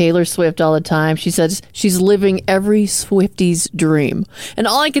with Taylor Swift all the time. She says she's living every Swiftie's dream. And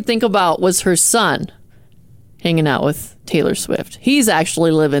all I could think about was her son hanging out with Taylor Swift. He's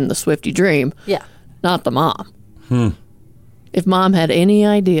actually living the Swiftie dream. Yeah. Not the mom. If mom had any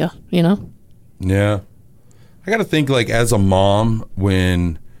idea, you know? Yeah. I got to think, like, as a mom,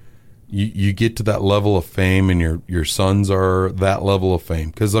 when you get to that level of fame and your sons are that level of fame.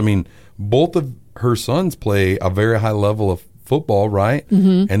 Because, I mean, both of her sons play a very high level of football, right?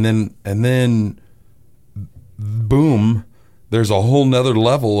 Mm-hmm. And then, boom, there's a whole nother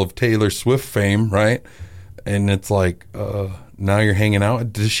level of Taylor Swift fame, right? And it's like, now you're hanging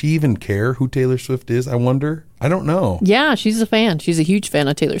out. Does she even care who Taylor Swift is, I wonder? I don't know. Yeah, she's a fan. She's a huge fan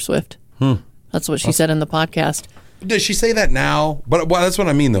of Taylor Swift. That's what she said in the podcast. Does she say that now? But well, that's what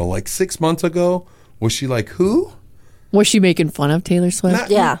I mean, though. Like 6 months ago, was she like, who? Was she making fun of Taylor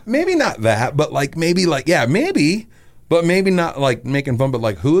Swift? Maybe not that, but like maybe like, yeah, maybe. But maybe not like making fun, but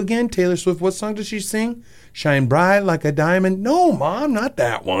like who again? Taylor Swift, what song does she sing? Shine bright like a diamond. No, Mom, not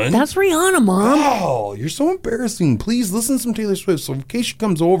that one. That's Rihanna, Mom. Oh, you're so embarrassing. Please listen to some Taylor Swift. So in case she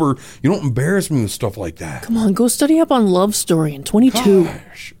comes over, you don't embarrass me with stuff like that. Come on, go study up on Love Story in 22.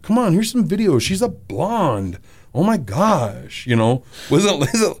 Gosh, come on, here's some videos. She's a blonde. Oh my gosh, you know, was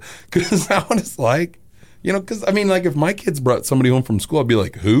it? Because that's what it's like. You know, because, I mean, like, if my kids brought somebody home from school, I'd be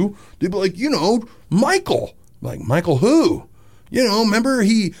like, who? They'd be like, you know, Michael. Like, Michael who? You know, remember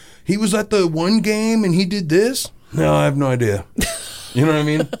he was at the one game and he did this? No, I have no idea. You know what I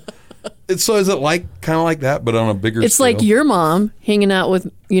mean? So is it like, kind of like that, but on a bigger It's scale? like your mom hanging out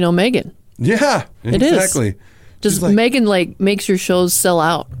with, you know, Megan. Yeah, It exactly. is. Just Megan, like, makes your shows sell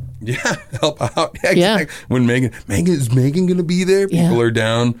out. Yeah, help out. Yeah, exactly. When is Megan going to be there? People are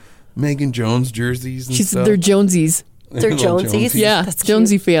down Megan Jones jerseys and stuff. They're Jonesies. They're Jonesies? Yeah, That's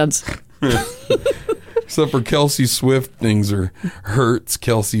Jonesy fans. Except for Kelsey Swift things or Hertz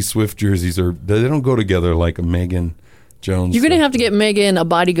Kelsey Swift jerseys they don't go together like a Megan Jones. You're going to have to get Megan a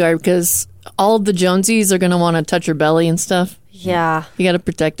bodyguard because all of the Jonesies are going to want to touch her belly and stuff. Yeah. You got to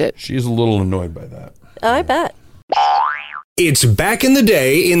protect it. She's a little annoyed by that. I bet. It's Back in the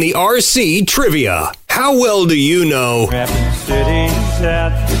Day in the RC Trivia. How well do you know? Rapid City,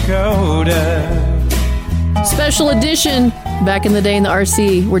 South Dakota. Special edition, Back in the Day in the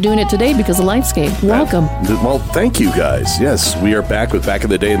RC. We're doing it today because of Lifescape. Welcome. Well, thank you guys. Yes, we are back with Back in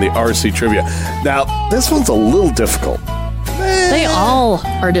the Day in the RC Trivia. Now, this one's a little difficult. They all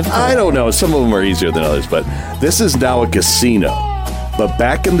are difficult. I don't know. Some of them are easier than others, but this is now a casino. But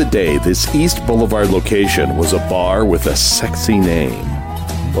back in the day, this East Boulevard location was a bar with a sexy name.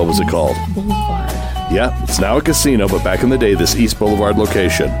 What was it called? Boulevard. Yeah, it's now a casino, but back in the day, this East Boulevard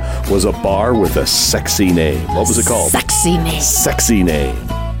location was a bar with a sexy name. What was it called? Sexy name. Sexy name.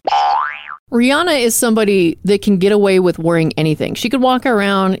 Rihanna is somebody that can get away with wearing anything. She could walk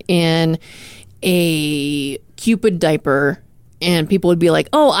around in a Cupid diaper and people would be like,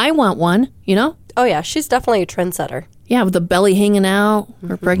 oh, I want one, you know? Oh, yeah. She's definitely a trendsetter. Yeah, with the belly hanging out.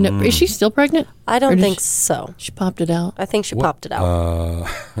 Or pregnant. Is she still pregnant? I don't think so. She popped it out. I think she popped it out.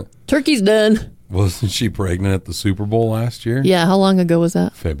 Turkey's done. Wasn't she pregnant at the Super Bowl last year? Yeah, how long ago was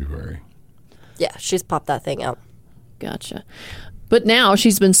that? February. Yeah, she's popped that thing out. Gotcha. But now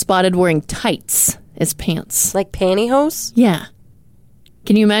she's been spotted wearing tights as pants. Like pantyhose? Yeah.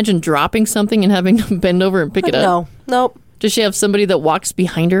 Can you imagine dropping something and having to bend over and pick it up? No. Nope. Does she have somebody that walks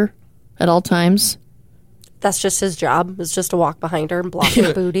behind her at all times? That's just his job, is just to walk behind her and block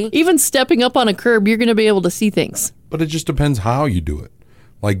her booty. Even stepping up on a curb, you're going to be able to see things. But it just depends how you do it.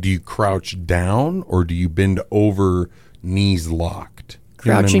 Like, do you crouch down or do you bend over, knees locked? You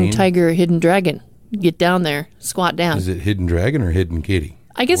know what I Crouching mean? tiger, hidden dragon. Get down there, squat down. Is it hidden dragon or hidden kitty?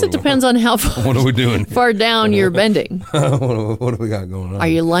 I guess it depends on how far, What are we doing? far down you're bending. What do we got going on? Are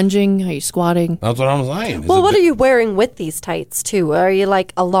you lunging? Are you squatting? That's what I'm saying. Well, what are you wearing with these tights, too? Are you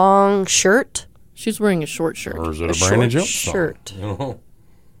like a long shirt? She's wearing a short shirt. Or is it a Brandon Jones song? shirt. You know?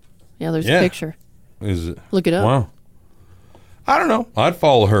 Yeah, there's a picture. Is it? Look it up. Wow. I don't know. I'd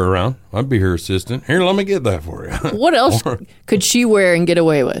follow her around. I'd be her assistant. Here, let me get that for you. What else could she wear and get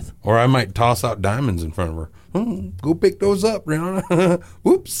away with? Or I might toss out diamonds in front of her. Go pick those up, Rhianna.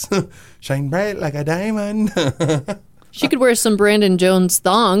 Whoops. Shine bright like a diamond. She could wear some Brandon Jones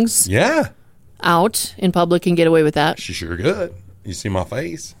thongs. Yeah. Out in public and get away with that. She sure could. You see my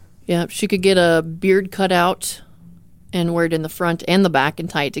face? Yeah, she could get a beard cut out and wear it in the front and the back and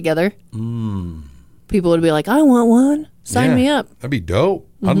tie it together. People would be like, I want one. Sign me up. That'd be dope.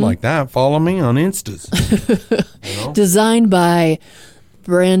 I'd like that. Follow me on Instas. Designed by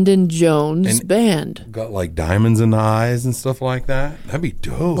Brandon Jones Band. Got like diamonds in the eyes and stuff like that. That'd be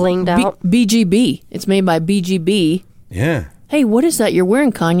dope. Blinged out. BGB. It's made by BGB. Yeah. Hey, what is that you're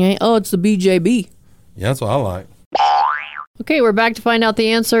wearing, Kanye? Oh, it's the BJB. Yeah, that's what I like. Okay, we're back to find out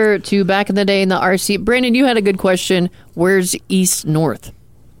the answer to back in the day in the RC. Brandon, you had a good question. Where's East North?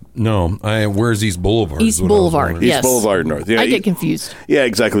 No, where's East Boulevard? East Boulevard, yes. East Boulevard North. Yeah, I get confused. Yeah,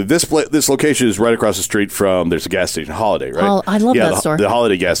 exactly. This location is right across the street from, there's a gas station, Holiday, right? Oh, I love that store. The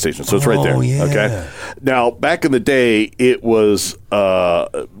Holiday gas station. So it's right there. Yeah. Okay. Now, back in the day, it was,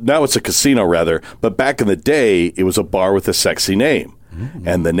 now it's a casino rather, but back in the day, it was a bar with a sexy name. Mm-hmm.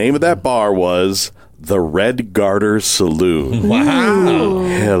 And the name of that bar was the Red Garter Saloon. Wow.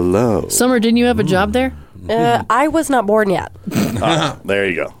 Hello. Summer, didn't you have a job there? I was not born yet. There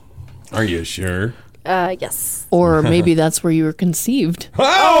you go. Are you sure? Yes. Or maybe that's where you were conceived.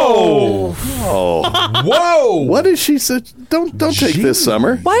 Oh! Whoa! What is she said? Don't take this,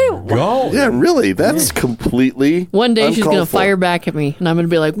 Summer. Why? Go. Yeah, really. That's completely One day she's going to fire back at me, and I'm going to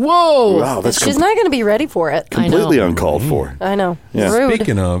be like, whoa! Wow, that's She's not going to be ready for it. completely uncalled for. I know. Yeah. Rude.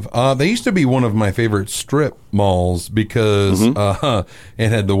 Speaking of, they used to be one of my favorite strip malls because it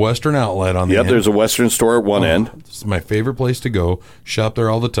had the Western Outlet on the end. There's a Western store at one end. This is my favorite place to go. Shop there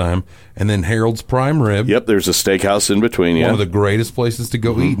all the time. And then Harold's Prime Rib. Yep, there's a steakhouse in between. One of the greatest places to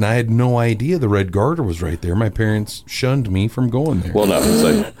go eat. And I had no idea the Red Garter was right there. My parents shunned me from going there. Well, no, it's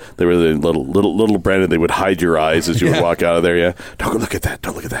like they were the little Brandon. They would hide your eyes as you would walk out of there. Yeah, don't look at that.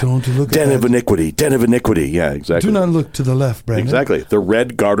 Don't look at that. Don't look at Den that. of iniquity. Den of iniquity. Yeah, exactly. Do not look to the left, Brandon. Exactly. The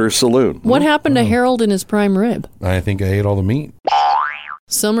Red Garter Saloon. What happened to Harold and his prime rib? I think I ate all the meat.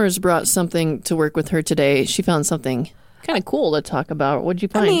 Summer's brought something to work with her today. She found something kind of cool to talk about. What'd you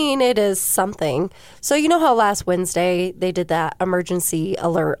find? I mean, it is something. So you know how last Wednesday they did that emergency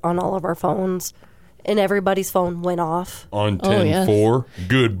alert on all of our phones and everybody's phone went off? On 10-4.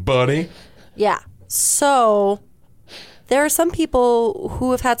 Good buddy. Yeah. So there are some people who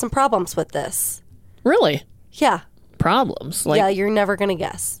have had some problems with this. Really? Yeah. Problems? Yeah, you're never going to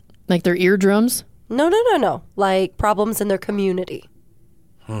guess. Like their eardrums? No. Like problems in their community.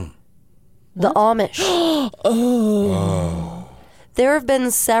 The Amish. Oh. There have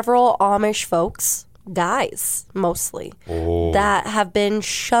been several Amish folks, guys mostly, that have been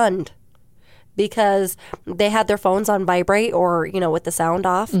shunned because they had their phones on vibrate or, with the sound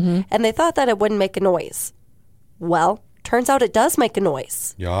off, and they thought that it wouldn't make a noise. Well, turns out it does make a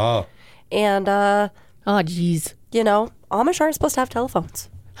noise. Yeah. And, oh, jeez. Amish aren't supposed to have telephones.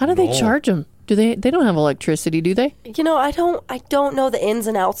 How do they charge them? They don't have electricity, do they? I don't know the ins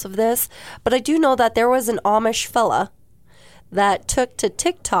and outs of this, but I do know that there was an Amish fella that took to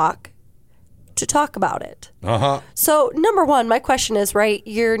TikTok to talk about it. Uh-huh. So, number one, my question is, right,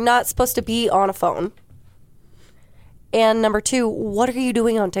 you're not supposed to be on a phone. And number two, what are you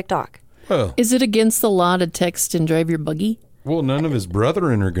doing on TikTok? Well, is it against the law to text and drive your buggy? Well, none of his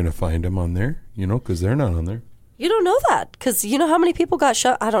brethren are going to find him on there, because they're not on there. You don't know that because you know how many people got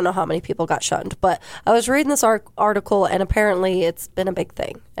shunned? I don't know how many people got shunned, but I was reading this article and apparently it's been a big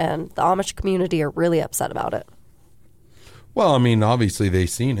thing and the Amish community are really upset about it. Well, I mean, obviously they've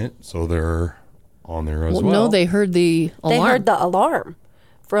seen it, so they're on there as well. No, they heard the alarm. They heard the alarm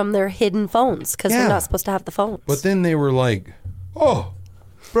from their hidden phones because they're not supposed to have the phones. But then they were like, oh,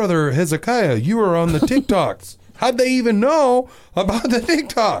 Brother Hezekiah, you were on the TikToks. How'd they even know about the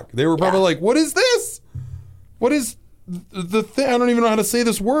TikTok? They were probably like, what is this? What is the thing? I don't even know how to say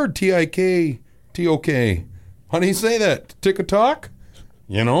this word. T-I-K-T-O-K. How do you say that? Tick-a-talk?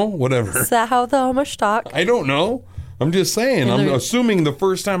 Whatever. Is that how the Amish talk? I don't know. I'm just saying. I'm assuming the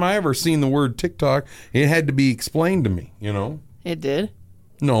first time I ever seen the word TikTok, it had to be explained to me, It did?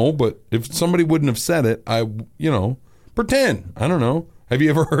 No, but if somebody wouldn't have said it, I, pretend. I don't know. Have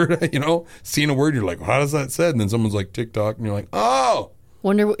you ever heard, seen a word, you're like, how does that said? And then someone's like TikTok, and you're like, oh.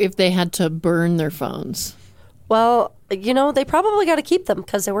 Wonder if they had to burn their phones. Well, they probably got to keep them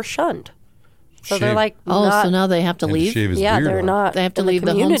because they were shunned. So they're like, so now they have to leave? Yeah, they're not. They have to leave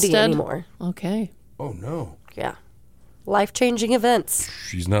the community homestead anymore. Okay. Oh, no. Yeah. Life-changing events.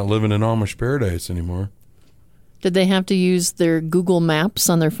 She's not living in Amish paradise anymore. Did they have to use their Google Maps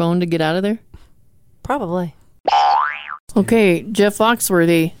on their phone to get out of there? Probably. Okay, Jeff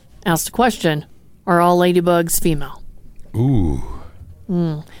Foxworthy asked a question. Are all ladybugs female? Ooh.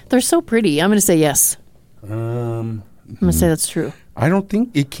 They're so pretty. I'm going to say yes. I'm going to say that's true. I don't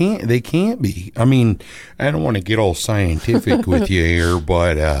think they can't be. I mean, I don't want to get all scientific with you here,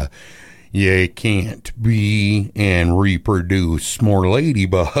 but you can't be and reproduce more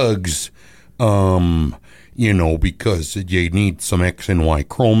ladybugs, because you need some X and Y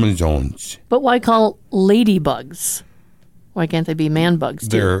chromosomes. But why call ladybugs? Why can't they be man bugs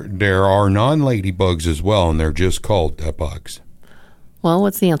too? There are non-ladybugs as well, and they're just called bugs. Well,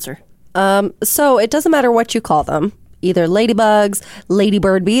 what's the answer? So it doesn't matter what you call them. Either ladybugs,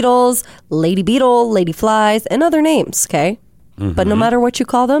 ladybird beetles, lady beetle, lady flies, and other names, okay? Mm-hmm. But no matter what you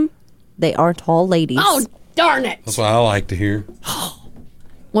call them, they aren't all ladies. Oh, darn it! That's what I like to hear.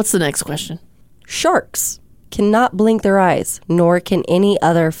 What's the next question? Sharks cannot blink their eyes, nor can any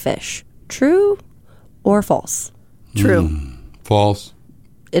other fish. True or false? True. False.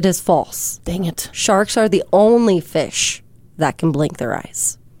 It is false. Dang it. Sharks are the only fish that can blink their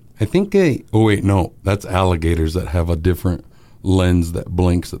eyes. I think no. That's alligators that have a different lens that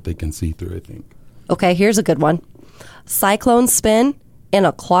blinks that they can see through, I think. Okay, here's a good one. Cyclones spin in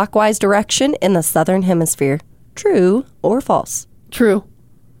a clockwise direction in the southern hemisphere. True or false? True.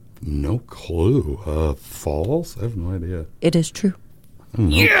 No clue. False? I have no idea. It is true.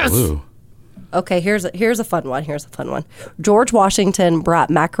 Yes! Clue. Okay, here's a fun one. George Washington brought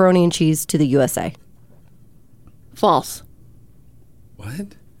macaroni and cheese to the USA. False.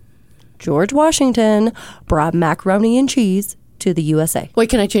 What? George Washington brought macaroni and cheese to the USA. Wait,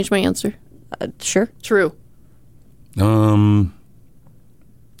 can I change my answer? Sure. True.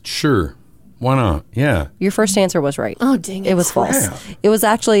 Sure. Why not? Yeah. Your first answer was right. Oh, dang it. It was false. It was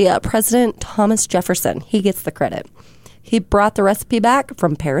actually President Thomas Jefferson. He gets the credit. He brought the recipe back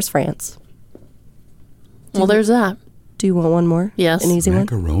from Paris, France. Well, there's that. Do you want one more? Yes. An easy one?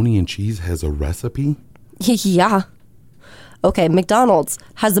 Macaroni and cheese has a recipe? Yeah. Okay, McDonald's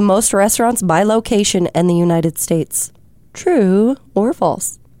has the most restaurants by location in the United States. True or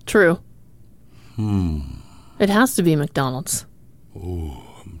false? True. It has to be McDonald's. Oh,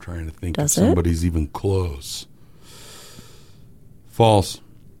 I'm trying to think Does if somebody's even close. False.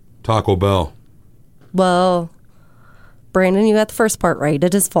 Taco Bell. Well, Brandon, you got the first part right.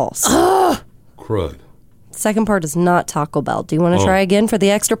 It is false. Crud. Second part is not Taco Bell. Do you want to try again for the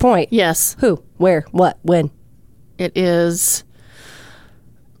extra point? Yes. Who? Where? What? When? It is...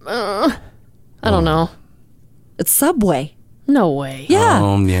 I don't know. It's Subway. No way.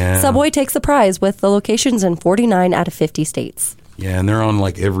 Yeah. Yeah. Subway takes the prize with the locations in 49 out of 50 states. Yeah, and they're on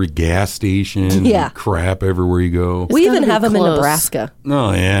like every gas station. Yeah. Crap everywhere you go. We even have them in Nebraska.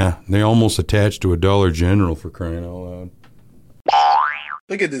 Oh, yeah. They almost attached to a Dollar General, for crying out loud.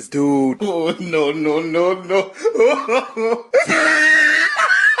 Look at this dude. Oh, no.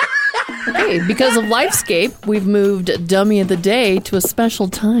 Okay, because of Lifescape, we've moved Dummy of the Day to a special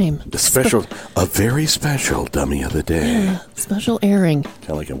time. A very special Dummy of the Day. Yeah, special airing.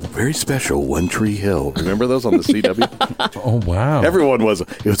 Kind of like a very special One Tree Hill. Remember those on the CW? Oh, wow.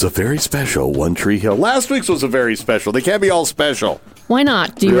 It was a very special One Tree Hill. Last week's was a very special. They can't be all special. Why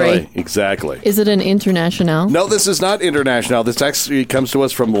not, D-Ray? Really? Exactly. Is it an international? No, this is not international. This actually comes to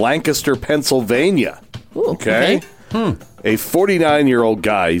us from Lancaster, Pennsylvania. Ooh, okay. A 49-year-old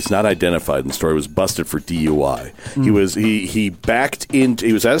guy, he's not identified in the story, was busted for DUI. He backed into,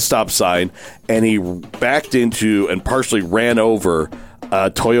 he was at a stop sign, and he backed into and partially ran over a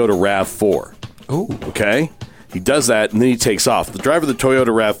Toyota RAV4. Oh. Okay? He does that, and then he takes off. The driver of the Toyota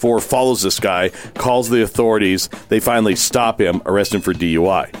RAV4 follows this guy, calls the authorities. They finally stop him, arrest him for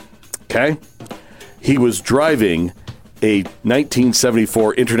DUI. Okay? He was driving a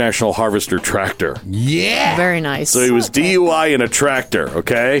 1974 International Harvester tractor. Yeah! Very nice. So he was DUI in a tractor,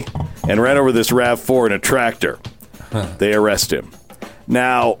 okay? And ran over this RAV4 in a tractor. They arrest him.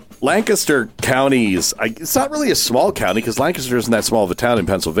 Now, Lancaster County it's not really a small county because Lancaster isn't that small of a town in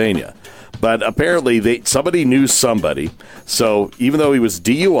Pennsylvania. But apparently somebody knew somebody. So even though he was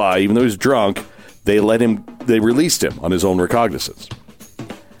DUI, even though he was drunk, they released him on his own recognizance.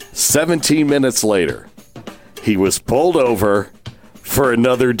 17 minutes later, he was pulled over for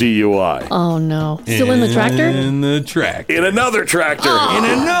another DUI. Oh, no. Still in the tractor? In the tractor. In another tractor. Oh. In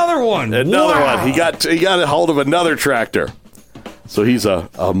another one. Another one. He got a hold of another tractor. So he's a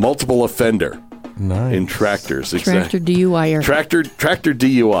multiple offender in tractors. Tractor DUI. Tractor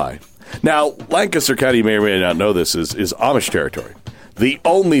DUI. Now, Lancaster County may or may not know this is Amish territory. The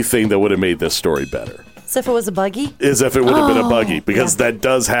only thing that would have made this story better. So if it was a buggy? As if it would have been a buggy, because that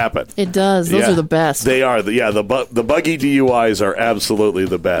does happen. It does. Those are the best. They are. The buggy DUIs are absolutely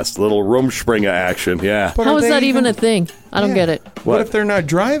the best. Little Rumspringa action, yeah. How is that even a thing? I don't get it. What if they're not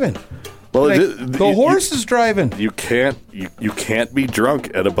driving? Well, the horse is driving. You can't be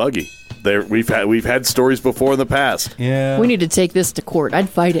drunk at a buggy. We've had stories before in the past. Yeah. We need to take this to court. I'd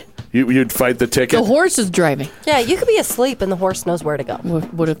fight it. You'd fight the ticket. The horse is driving. Yeah, you could be asleep and the horse knows where to go.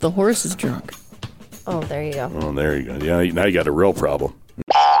 What if the horse is drunk? Oh, there you go. Oh, there you go. Yeah, now you got a real problem.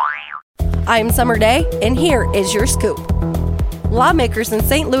 I'm Summer Day, and here is your scoop. Lawmakers in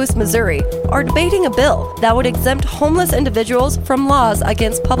St. Louis, Missouri are debating a bill that would exempt homeless individuals from laws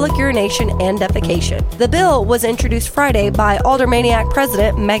against public urination and defecation. The bill was introduced Friday by Aldermaniac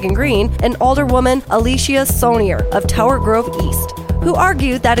President Megan Green and Alderwoman Alicia Sonier of Tower Grove East, who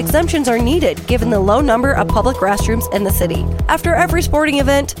argued that exemptions are needed given the low number of public restrooms in the city. After every sporting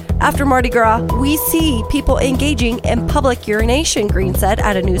event, after Mardi Gras, we see people engaging in public urination, Green said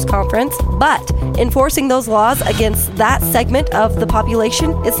at a news conference. But enforcing those laws against that segment of the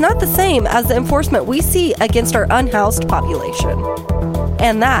population is not the same as the enforcement we see against our unhoused population.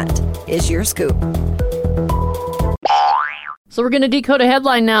 And that is your scoop. So we're going to decode a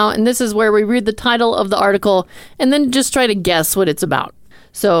headline now, and this is where we read the title of the article and then just try to guess what it's about.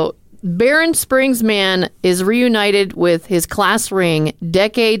 So, Barron Springs man is reunited with his class ring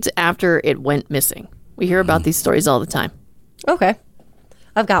decades after it went missing. We hear about these stories all the time. Okay.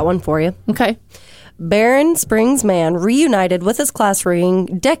 I've got one for you. Okay. Barron Springs man reunited with his class ring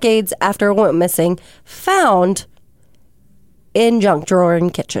decades after it went missing, found in junk drawer in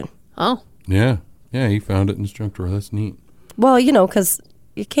kitchen. Oh. Yeah. Yeah, he found it in his junk drawer. That's neat. Well, because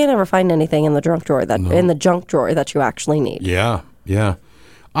you can't ever find anything in the junk drawer that you actually need. Yeah, yeah.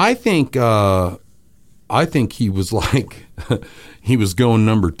 I think he was like he was going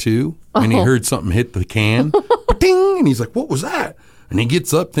number 2, and he heard something hit the can, ding, and he's like, "What was that?" And he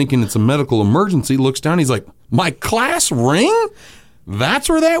gets up thinking it's a medical emergency. Looks down, he's like, "My class ring? That's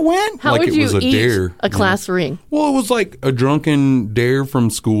where that went?" How like would it you was a eat dare. a class ring? Well, it was like a drunken dare from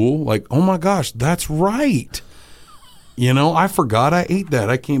school. Like, oh my gosh, that's right. I forgot I ate that.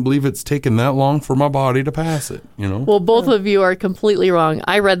 I can't believe it's taken that long for my body to pass it, Well, both of you are completely wrong.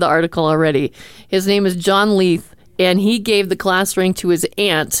 I read the article already. His name is John Leith, and he gave the class ring to his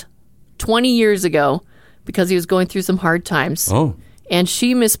aunt 20 years ago because he was going through some hard times. Oh. And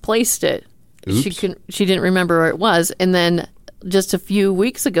she misplaced it. Oops. She didn't remember where it was. And then just a few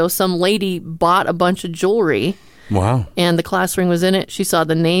weeks ago, some lady bought a bunch of jewelry. Wow. And the class ring was in it. She saw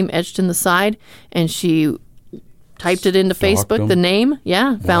the name etched in the side, and she typed it into Facebook, the name,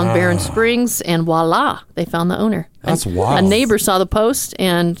 found Barron Springs, and voila, they found the owner. That's wild. A neighbor saw the post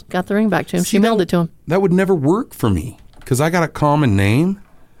and got the ring back to him. She mailed it to him. That would never work for me because I got a common name.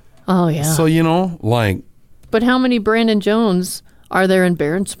 Oh, yeah. So, like... But how many Brandon Jones are there in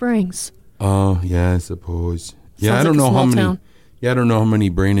Barron Springs? Oh, yeah, I suppose. Yeah, Sounds I don't like a know how small many... town. Yeah, I don't know how many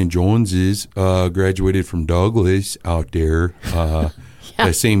Brandon Joneses graduated from Douglas out there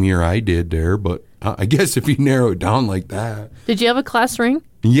the same year I did there, but I guess if you narrow it down like that. Did you have a class ring?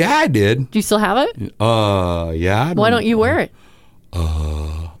 Yeah, I did. Do you still have it? Yeah. Why don't you wear it?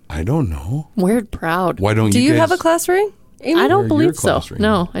 I don't know. Wear it proud. Why don't you? Do you guys have a class ring? Amy? I don't Wear your believe so. class ring.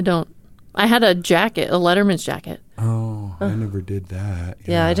 No, I don't. I had a jacket, a Letterman's jacket. Oh, I never did that.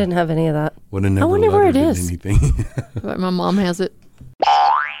 Yeah, I didn't have any of that. Would have never I wonder where it lettered is. anything. But my mom has it.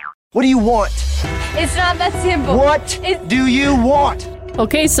 What do you want? It's not that simple. What do you want?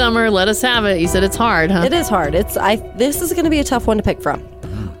 Okay, Summer, let us have it. You said it's hard, huh? It is hard. This is going to be a tough one to pick from.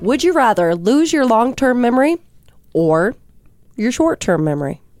 Would you rather lose your long-term memory or your short-term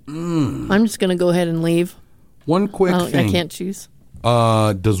memory? I'm just going to go ahead and leave. One quick thing. I can't choose.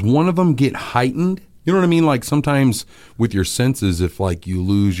 Does one of them get heightened? You know what I mean? Like sometimes with your senses, if like you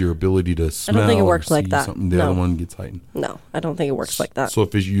lose your ability to smell, I don't think it works or like see that. something, the other one gets heightened. No, I don't think it works like that. So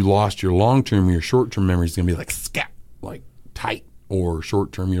if you lost your long-term, your short-term memory is going to be like scat, like tight, or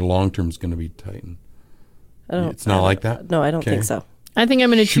short-term, your long-term is going to be tightened. It's not like that? No, I don't think so. I think I'm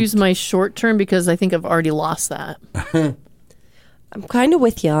going to choose my short term because I think I've already lost that. I'm kind of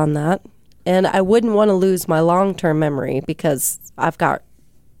with you on that. And I wouldn't want to lose my long-term memory because I've got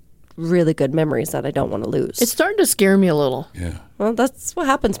really good memories that I don't want to lose. It's starting to scare me a little. Yeah. Well, that's what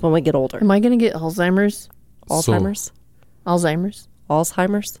happens when we get older. Am I going to get Alzheimer's? Alzheimer's? Alzheimer's?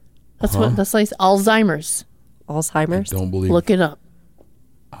 Alzheimer's? That's what that's like. Alzheimer's. Alzheimer's? I don't believe. Look it up.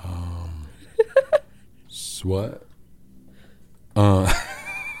 What?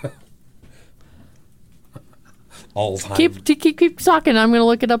 Alzheimer's. Keep talking. I'm going to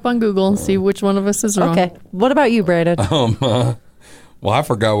look it up on Google and see which one of us is wrong. Okay. What about you, Brandon? Well, I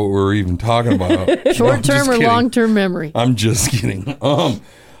forgot what we were even talking about. Short-term or long-term memory? I'm just kidding. Well,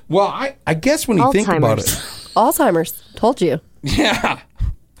 I guess when you think about it. Alzheimer's. Told you. Yeah.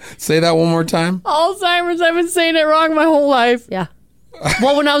 Say that one more time. Alzheimer's. I've been saying it wrong my whole life. Yeah.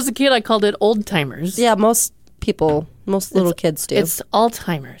 Well, when I was a kid, I called it old-timers. Yeah, most little kids do. It's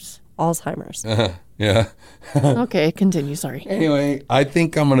Alzheimer's. Alzheimer's. Yeah. Okay, continue. Sorry. Anyway, I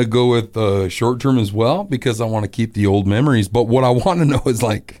think I'm going to go with short-term as well because I want to keep the old memories. But what I want to know is,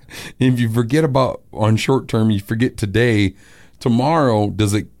 like, if you forget about on short-term, you forget today, tomorrow,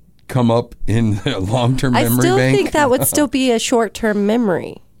 does it come up in the long-term memory bank? I still think that would still be a short-term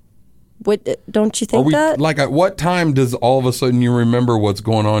memory. Don't you think that? Like, at what time does all of a sudden you remember what's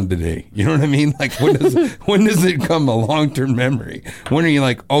going on today? You know what I mean? Like, when does it become a long-term memory? When are you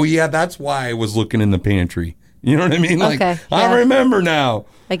like, oh yeah, that's why I was looking in the pantry? You know what I mean? Like, okay, I remember now.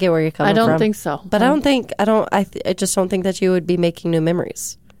 I get where you're coming from. I don't think so. But I just don't think that you would be making new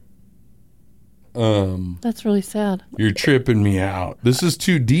memories. That's really sad. You're tripping me out. This is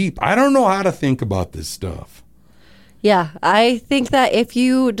too deep. I don't know how to think about this stuff. Yeah, I think that if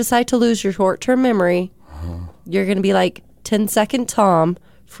you decide to lose your short-term memory, you're going to be like 10-second Tom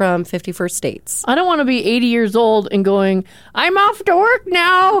from 50 First Dates. I don't want to be 80 years old and going, I'm off to work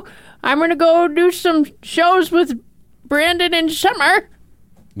now. I'm going to go do some shows with Brandon and Summer.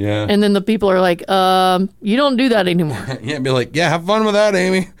 Yeah. And then the people are like, you don't do that anymore. Yeah, be like, yeah, have fun with that,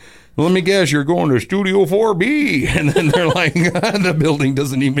 Amy. Well, let me guess, you're going to Studio 4B. And then they're like, the building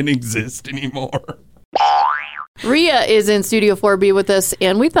doesn't even exist anymore. Rhea is in Studio 4B with us,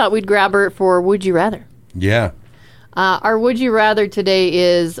 and we thought we'd grab her for Would You Rather. Yeah. Our Would You Rather today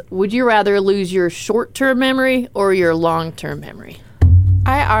is, would you rather lose your short-term memory or your long-term memory?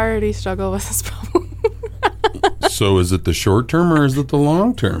 I already struggle with this problem. So is it the short term or is it the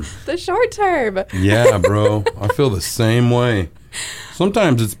long term? The short term. Yeah, bro. I feel the same way.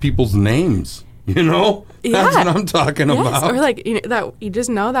 Sometimes it's people's names, you know? Yeah. That's what I'm talking about. Or like, that you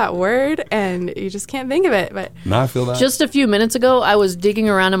just know that word and you just can't think of it. But no, I feel that. Just a few minutes ago, I was digging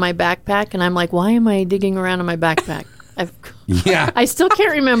around in my backpack, and I'm like, why am I digging around in my backpack? I still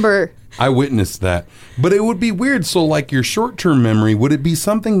can't remember. I witnessed that. But it would be weird. So like your short-term memory, would it be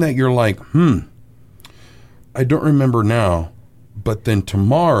something that you're like, I don't remember now, but then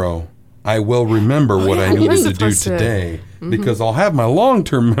tomorrow I will remember what I needed to do today because I'll have my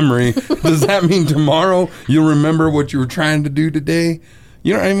long-term memory. Does that mean tomorrow you'll remember what you were trying to do today?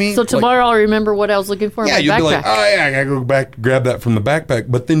 You know what I mean? So tomorrow I'll remember what I was looking for in my backpack. Yeah, you'll be like, oh yeah, I gotta go back, grab that from the backpack.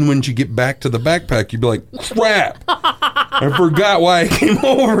 But then when you get back to the backpack, you'll be like, crap, I forgot why I came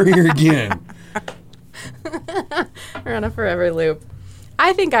over here again. We're on a forever loop.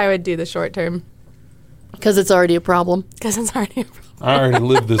 I think I would do the short term. Because it's already a problem. Because it's already a problem. I already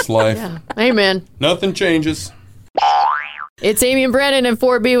lived this life. Yeah. Amen. Nothing changes. It's Amy and Brandon in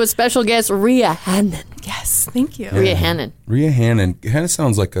 4B with special guest Rhea Hannon. Yes, thank you. Yeah. Rhea Hannon. Rhea Hannon. Hannon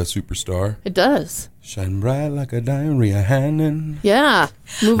sounds like a superstar. It does. Shine bright like a diamond, Rhea Hannon. Yeah.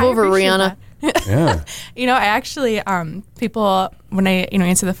 Move over, Rhianna. Yeah. I actually, people, when I,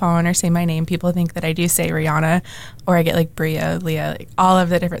 answer the phone or say my name, people think that I do say Rhianna, or I get like Bria, Leah, like all of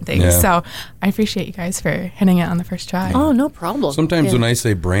the different things. Yeah. So I appreciate you guys for hitting it on the first try. Oh, no problem. Sometimes when I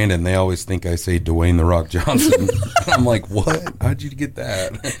say Brandon, they always think I say Dwayne The Rock Johnson. I'm like, what? How'd you get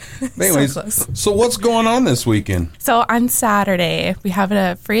that? But anyways, so what's going on this weekend? So on Saturday, we have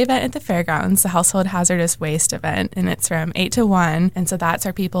a free event at the fairgrounds, the Household Hazardous Waste event, and it's from 8 to 1. And so that's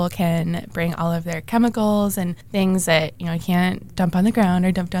where people can bring all of their chemicals and things that, you can't dump on the ground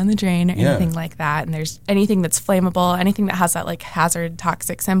or dump down the drain or anything like that. And there's anything that's flammable, anything that has that like hazard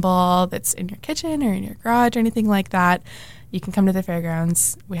toxic symbol that's in your kitchen or in your garage or anything like that. You can come to the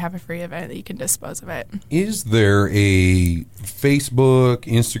fairgrounds. We have a free event that you can dispose of it. Is there a Facebook,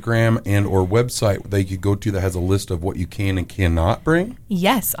 Instagram, and or website that you could go to that has a list of what you can and cannot bring?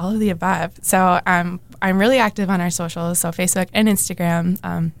 Yes, all of the above. So I'm really active on our socials, so Facebook and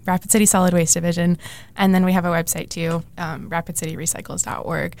Instagram, Rapid City Solid Waste Division. And then we have a website too,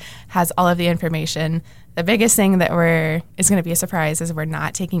 rapidcityrecycles.org, has all of the information. The biggest thing that is going to be a surprise is we're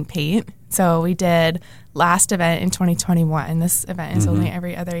not taking paint. So we did last event in 2021. This event is only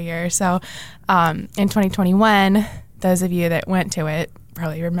every other year. So in 2021, those of you that went to it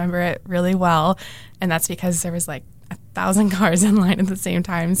probably remember it really well. And that's because there was like 1,000 cars in line at the same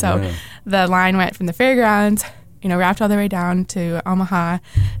time. So the line went from the fairgrounds, wrapped all the way down to Omaha.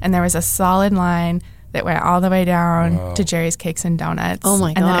 And there was a solid line that went all the way down to Jerry's Cakes and Donuts. Oh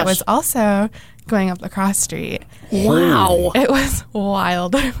my gosh. And then it was also going up the cross street. Wow. It was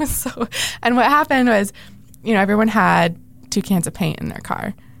wild. It was so, and what happened was, everyone had 2 cans of paint in their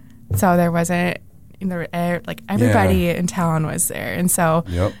car. So there wasn't everybody in town was there. And so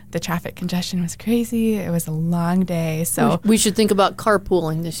the traffic congestion was crazy. It was a long day. So we should think about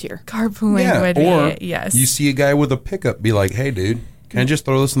carpooling this year. Carpooling would be, yes. You see a guy with a pickup, be like, hey, dude, can I just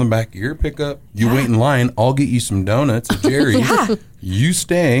throw this in the back of your pickup? You wait in line. I'll get you some donuts at Jerry's. You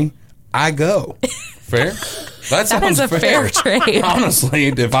stay. I go. Fair? That sounds is a fair trade. Honestly,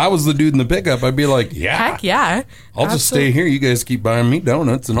 if I was the dude in the pickup, I'd be like, heck yeah. I'll just stay here. You guys keep buying me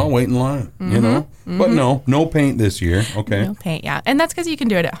donuts, and I'll wait in line, you know? But no paint this year. Okay. No paint, yeah. And that's because you can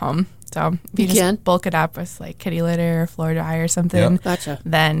do it at home. So if you just bulk it up with like kitty litter or floor dry or something,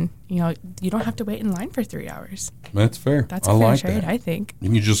 then, you don't have to wait in line for 3 hours. That's fair. That's a fair trade, I think. You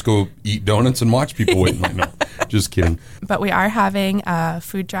can just go eat donuts and watch people wait in line. No, just kidding. But we are having a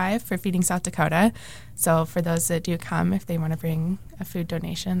food drive for Feeding South Dakota. So for those that do come, if they want to bring a food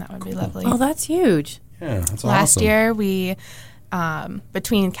donation, that would be lovely. Oh, that's huge. Yeah, that's awesome. Last year, we,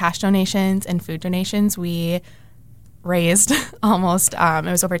 between cash donations and food donations, we raised almost, it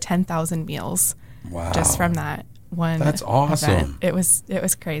was over 10,000 meals. Wow. Just from that one That's awesome. event. It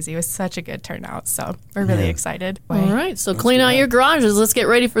was crazy. It was such a good turnout. So we're really excited. All right. So clean out your garages. Let's get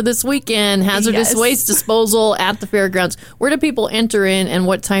ready for this weekend. Hazardous waste disposal at the fairgrounds. Where do people enter in and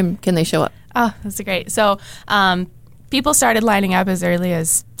what time can they show up? Oh, that's great. So people started lining up as early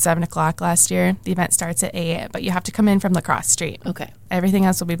as 7 o'clock last year. The event starts at 8, but you have to come in from La Crosse Street. Okay. Everything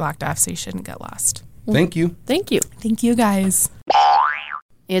else will be blocked off, so you shouldn't get lost. Thank you. Thank you. Thank you, guys.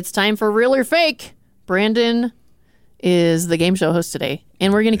 It's time for Real or Fake. Brandon is the game show host today,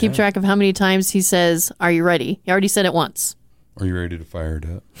 and we're going to keep track of how many times he says, "Are you ready?" He already said it once. Are you ready to fire it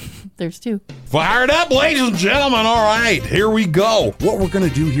up? There's 2. Fire it up, ladies and gentlemen. All right, here we go. What we're going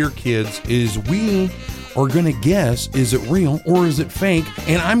to do here, kids, is we are going to guess, is it real or is it fake?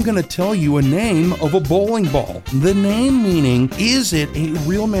 And I'm going to tell you a name of a bowling ball. The name meaning, is it a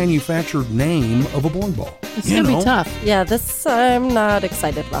real manufactured name of a bowling ball? It's going to be tough. Yeah, I'm not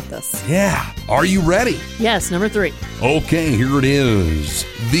excited about this. Yeah. Are you ready? Yes, number 3. Okay, here it is.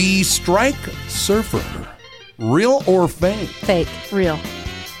 The Strike Surfer. Real or fake? Fake. Real.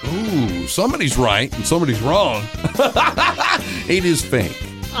 Ooh, somebody's right and somebody's wrong. It is fake.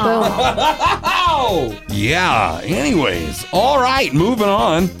 Oh. Yeah, anyways. All right, moving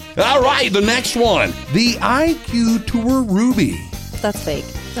on. All right, the next one. The IQ Tour Ruby. That's fake.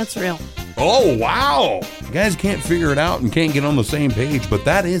 That's real. Oh, wow. You guys can't figure it out and can't get on the same page, but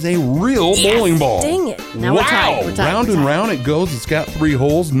that is a real bowling ball. Dang it. Now we're tied. We're tied. Round and round it goes. It's got 3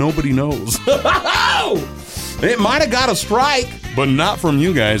 holes. Nobody knows. It might have got a strike, but not from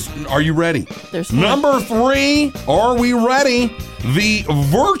you guys. Are you ready? There's Number 3. Are we ready? The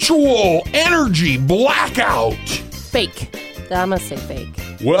Virtual Energy Blackout. Fake. I'm going to say fake.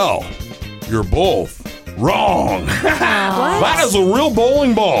 Well, you're both wrong. That is a real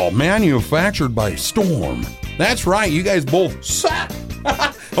bowling ball manufactured by Storm. That's right. You guys both suck.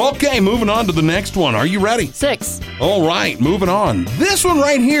 Okay, moving on to the next one. Are you ready? 6. All right, moving on. This one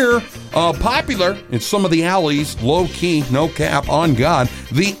right here, popular in some of the alleys, low key, no cap, on God.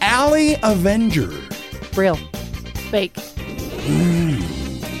 The Alley Avenger. Real. Fake.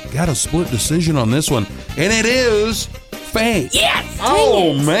 Got a split decision on this one, and it is fake. Yes!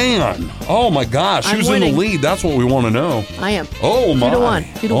 Oh, man. Oh, my gosh. Who's in the lead? That's what we want to know. I am. Oh, my. 2-1.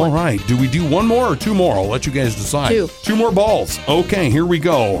 2-1. All right. Do we do one more or 2 more? I'll let you guys decide. 2. 2 more balls. Okay, here we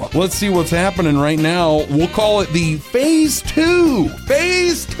go. Let's see what's happening right now. We'll call it the Phase 2.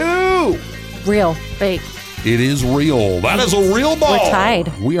 Phase 2. Real. Fake. It is real. That is a real ball. We're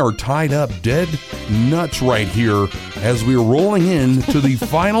tied. We are tied up dead nuts right here as we're rolling in to the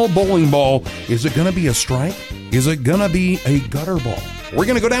final bowling ball. Is it going to be a strike? Is it going to be a gutter ball? We're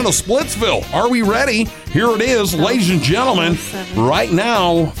going to go down to Splitsville. Are we ready? Here it is, ladies and gentlemen, right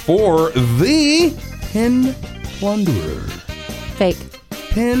now for the Pin Plunderer. Fake.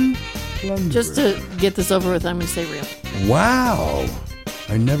 Pin Plunderer. Just to get this over with, I'm going to say real. Wow.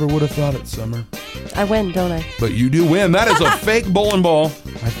 I never would have thought it, Summer. I win, don't I? But you do win. That is a fake bowling ball.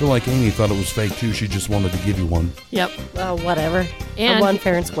 I feel like Amy thought it was fake, too. She just wanted to give you one. Yep. Well, whatever. And I won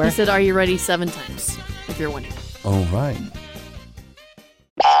fair and square. He said, "Are you ready?" 7 times if you're winning. All right.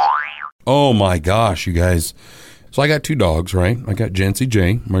 Oh, my gosh, you guys. So I got 2 dogs, right? I got Jancy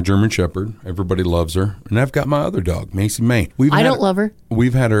J, my German Shepherd. Everybody loves her. And I've got my other dog, Macy May. I don't love her.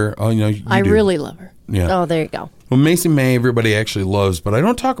 We've had her. Oh, you I do. really love her. Yeah. Oh, there you go. Well, Macy May, everybody actually loves, but I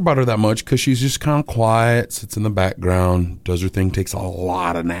don't talk about her that much because she's just kind of quiet, sits in the background, does her thing, takes a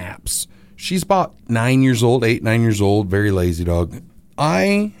lot of naps. She's about 9 years old, 8, 9 years old, very lazy dog.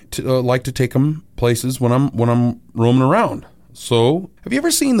 I like to take them places when I'm roaming around. So, have you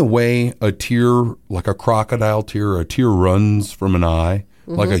ever seen the way a tear, like a crocodile tear, a tear runs from an eye?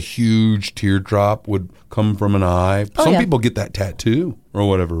 like a huge teardrop would come from an eye. Oh, Some yeah. people get that tattoo or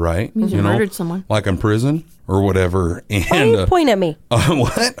whatever, right? Means you murdered someone. Like in prison or whatever. And Don't point at me.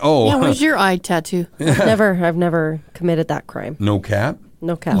 what? Oh, Yeah, where's your eye tattoo? I've never committed that crime. no cap.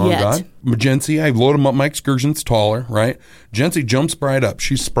 No cap. Oh, Yet. God. Jency, I load him up. My excursion's taller, right? Jency jumps right up.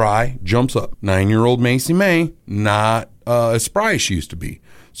 She's spry, jumps up. 9-year-old Macy May, not as spry as she used to be.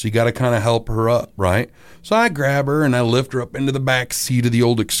 So you got to kind of help her up, right? So I grab her and I lift her up into the back seat of the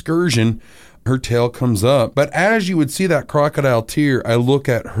old excursion. Her tail comes up. But as you would see that crocodile tear, I look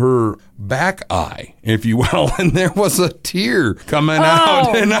at her back eye, if you will, and there was a tear coming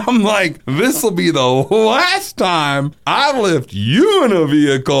out. And I'm like, this will be the last time I lift you in a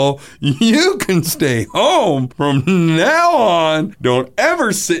vehicle. You can stay home from now on. Don't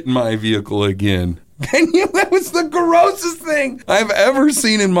ever sit in my vehicle again. That was the grossest thing I've ever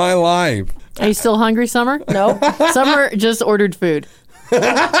seen in my life. Are you still hungry, Summer? No. Summer just ordered food.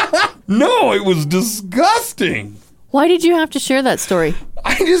 No, it was disgusting. Why did you have to share that story?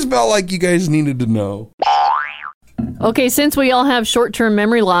 I just felt like you guys needed to know. Okay, since we all have short-term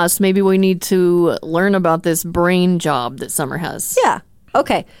memory loss, maybe we need to learn about this brain job that Summer has. Yeah.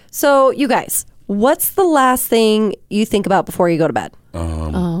 Okay. So, you guys, what's the last thing you think about before you go to bed? I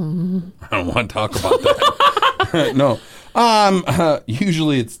don't want to talk about that. No.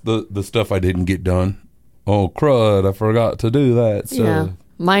 Usually it's the stuff I didn't get done. Oh, crud, I forgot to do that. So. Yeah.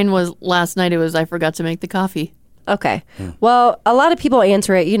 Mine was last night. It was I forgot to make the coffee. Okay. Well, a lot of people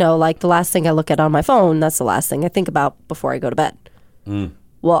answer it, like the last thing I look at on my phone, that's the last thing I think about before I go to bed.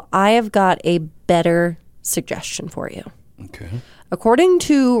 Well, I have got a better suggestion for you. Okay. According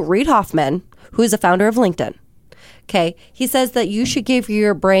to Reid Hoffman, who is the founder of LinkedIn, okay, he says that you should give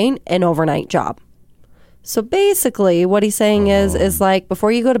your brain an overnight job. So basically what he's saying is like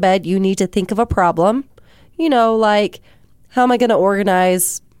before you go to bed, you need to think of a problem, like how am I going to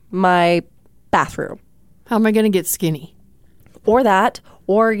organize my bathroom? How am I going to get skinny? Or that,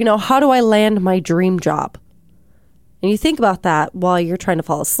 or, how do I land my dream job? And you think about that while you're trying to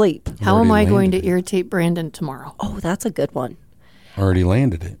fall asleep. How am I going to irritate Brandon tomorrow? Oh, that's a good one. Already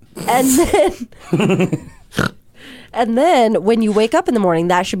landed it. And then when you wake up in the morning,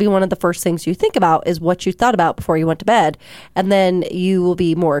 that should be one of the first things you think about is what you thought about before you went to bed. And then you will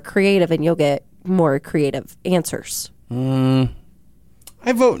be more creative and you'll get more creative answers. I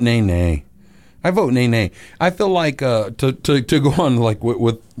vote nay. I feel like to go on like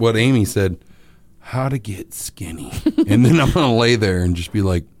with what Amy said, how to get skinny. And then I'm going to lay there and just be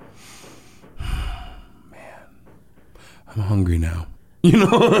like, man, I'm hungry now.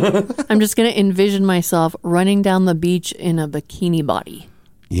 I'm just going to envision myself running down the beach in a bikini body.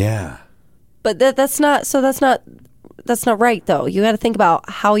 Yeah. But that's not right though. You got to think about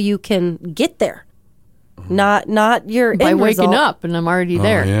how you can get there. Not your By end waking result. up and I'm already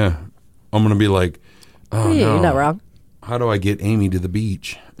there. Oh, yeah. I'm going to be like, oh, Yeah, no. you're not wrong. How do I get Amy to the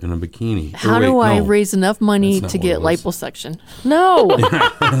beach in a bikini? How do I raise enough money to get liposuction? No.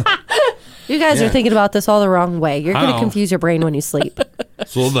 You guys Yeah. are thinking about this all the wrong way. You're going to How? confuse your brain when you sleep.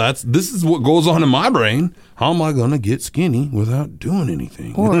 So this is what goes on in my brain. How am I going to get skinny without doing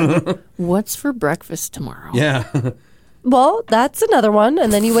anything? Or what's for breakfast tomorrow? Yeah. Well, that's another one.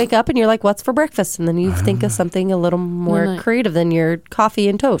 And then you wake up and you're like, what's for breakfast? And then you think of something a little more Then I- creative than your coffee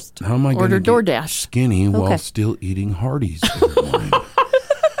and toast. How am I going to Order get DoorDash. skinny while Okay. still eating Hardee's every morning?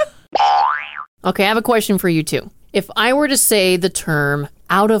 Okay, I have a question for you too. If I were to say the term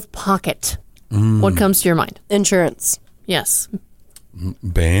out of pocket, what comes to your mind? Insurance. Yes.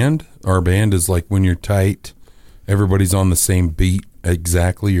 Band? Our band is like when you're tight, everybody's on the same beat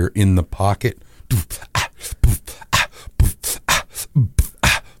exactly. You're in the pocket.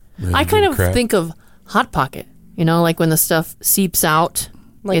 I kind of think of Hot Pocket, like when the stuff seeps out.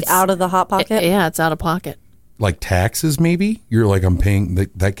 Like out of the Hot Pocket? Yeah, it's out of pocket. Like taxes, maybe? You're like, I'm paying,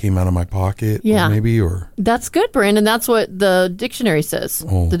 that came out of my pocket, Yeah. maybe, or... That's good, Brandon. That's what the dictionary says.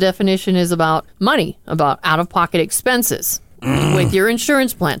 Oh. The definition is about money, about out-of-pocket expenses with your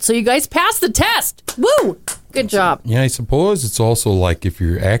insurance plan. So you guys passed the test. Woo! Good job. Yeah, I suppose it's also like if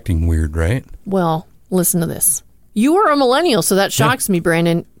you're acting weird, right? Well, listen to this. You are a millennial, so that shocks me,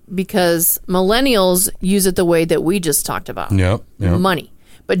 Brandon, because millennials use it the way that we just talked about. Yep. Money.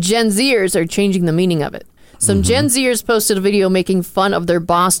 But Gen Zers are changing the meaning of it. Some Gen Zers posted a video making fun of their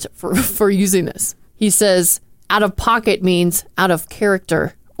boss for using this. He says, out of pocket means out of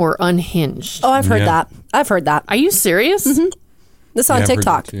character or unhinged. Oh, I've heard that. I've heard that. Are you serious? Mm-hmm. This on Yeah, I've heard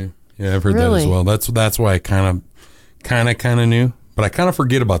TikTok. that too. Yeah, I've heard that Really? as well. That's why I kind of knew, but I kind of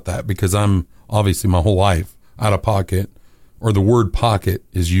forget about that because I'm obviously my whole life out of pocket, or the word pocket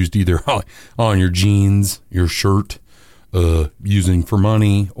is used either on your jeans, your shirt, using for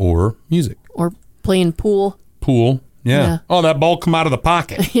money or music. Or playing pool. Pool. Yeah. Oh, that ball come out of the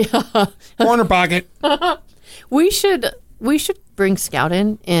pocket. Yeah. Corner pocket. We should bring Scout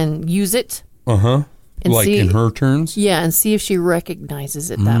in and use it. Uh-huh. And like see, in her turns? Yeah, and see if she recognizes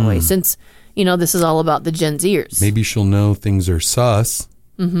it that way. Since, this is all about the Gen Zers. Maybe she'll know things are sus.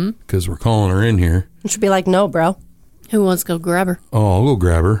 Mm-hmm. Because we're calling her in here. You should be like, no, bro. Who wants to go grab her? Oh, I'll go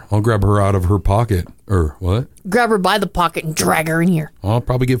grab her. I'll grab her out of her pocket. Or what? Grab her by the pocket and drag her in here. I'll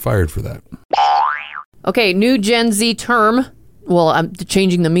probably get fired for that. Okay, new Gen Z term. Well, I'm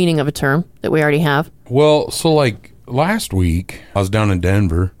changing the meaning of a term that we already have. Well, so like last week, I was down in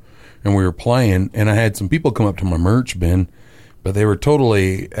Denver and we were playing, and I had some people come up to my merch bin, but they were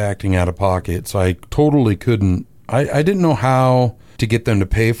totally acting out of pocket. So I totally couldn't, I didn't know how to get them to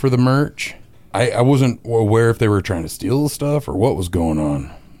pay for the merch. I wasn't aware if they were trying to steal the stuff or what was going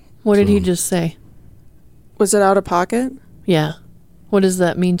on. What did he just say? Was it out of pocket? Yeah. What does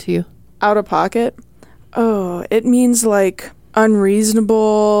that mean to you? Out of pocket? Oh, it means like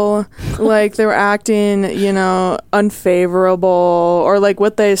unreasonable, like they were acting, unfavorable, or like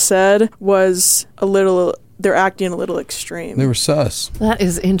what they said was they're acting a little extreme. They were sus. That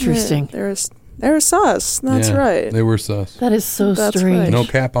is interesting. Yeah, they were sus. That's right. They were sus. That is so strange. Right. No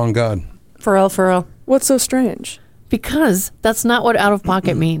cap on God. For real. What's so strange? Because that's not what out of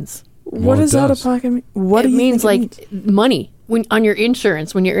pocket means. What does out of pocket mean? What it do you means? Think Like money on your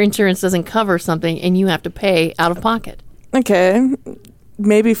insurance, when your insurance doesn't cover something and you have to pay out of pocket. Okay,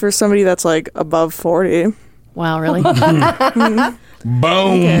 maybe for somebody that's like above 40. Wow, really? Boom.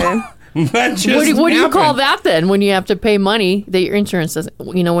 Okay. That just what do you call that then? When you have to pay money that your insurance doesn't,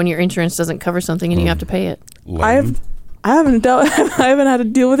 when your insurance doesn't cover something and you have to pay it. I haven't had to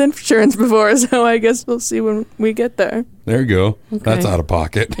deal with insurance before, so I guess we'll see when we get there. There you go. Okay. That's out of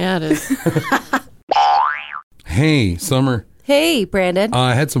pocket. Yeah, it is. Hey, Summer. Hey, Brandon.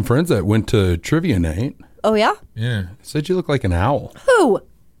 I had some friends that went to trivia night. Oh, yeah? Yeah. Said you look like an owl. Who?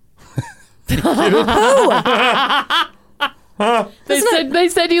 Who? They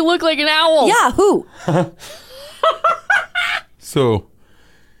said you look like an owl. Yeah, who? So,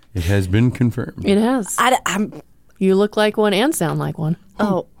 it has been confirmed. It has. You look like one and sound like one.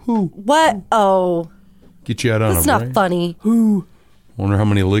 Who? What? Oh. Get you out on That's a not break. funny. Who? Wonder how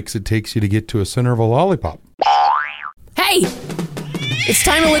many licks it takes you to get to a center of a lollipop. Hey! It's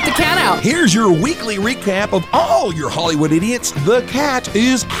time to let the cat out. Here's your weekly recap of all your Hollywood idiots. The cat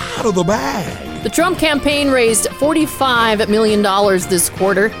is out of the bag. The Trump campaign raised $45 million this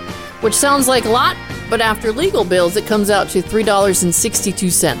quarter, which sounds like a lot, but after legal bills, it comes out to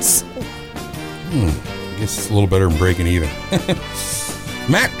 $3.62. I guess it's a little better than breaking even.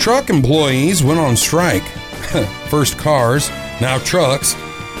 Mack truck employees went on strike. First cars, now trucks.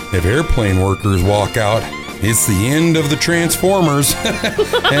 If airplane workers walk out, it's the end of the Transformers,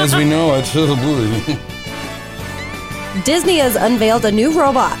 as we know it. Disney has unveiled a new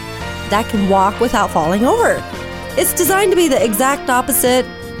robot that can walk without falling over. It's designed to be the exact opposite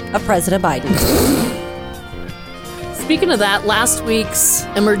of President Biden. Speaking of that, last week's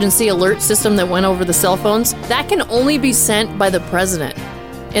emergency alert system that went over the cell phones, that can only be sent by the president.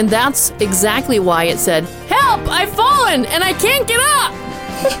 And that's exactly why it said, "Help, I've fallen and I can't get up."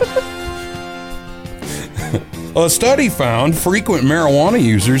 A study found frequent marijuana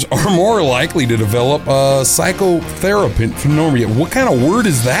users are more likely to develop psychotherapy. What kind of word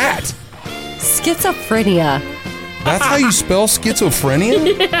is that? Schizophrenia. That's how you spell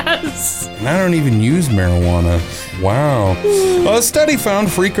schizophrenia? Yes. And I don't even use marijuana. Wow. A study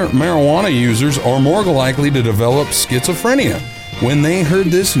found frequent marijuana users are more likely to develop schizophrenia. When they heard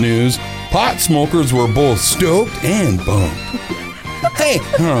this news, pot smokers were both stoked and bummed. Hey,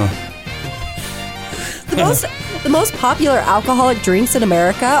 The most popular alcoholic drinks in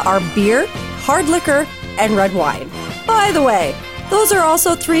America are beer, hard liquor, and red wine. By the way, those are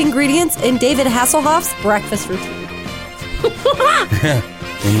also 3 ingredients in David Hasselhoff's breakfast routine. A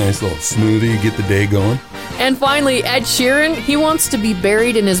nice little smoothie, get the day going. And finally, Ed Sheeran, he wants to be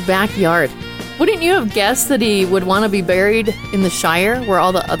buried in his backyard. Wouldn't you have guessed that he would want to be buried in the Shire where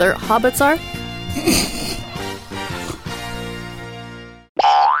all the other hobbits are?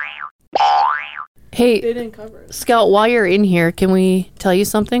 Hey, They didn't cover it. Scout, while you're in here, can we tell you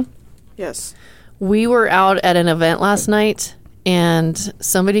something? Yes. We were out at an event last night, and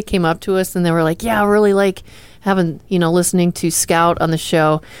somebody came up to us, and they were like, yeah, I really like having, listening to Scout on the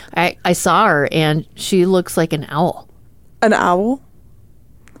show. I saw her, and she looks like an owl. An owl?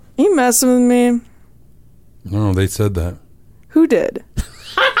 Are you messing with me? No, they said that. Who did?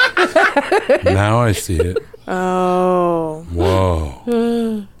 Now I see it. Oh.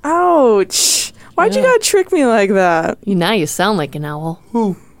 Whoa. Ouch. Why'd you gotta trick me like that? Now you sound like an owl.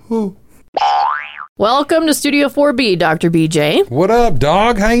 Who? Welcome to Studio 4B, Dr. BJ. What up,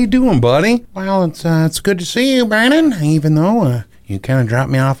 dog? How you doing, buddy? Well, it's good to see you, Brandon, even though you kind of dropped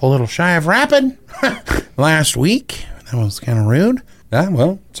me off a little shy of Rapid last week. That was kind of rude. Ah,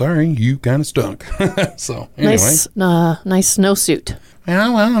 well, sorry, you kind of stunk. So, anyway. Nice snowsuit.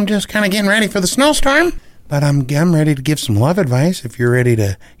 Well, I'm just kind of getting ready for the snowstorm, but I'm ready to give some love advice if you're ready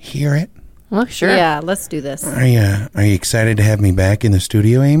to hear it. Oh, sure. Yeah, let's do this. Are you excited to have me back in the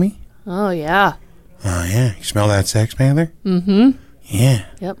studio, Amy? Oh, yeah. Oh, yeah. You smell that Sex Panther? Mm-hmm. Yeah.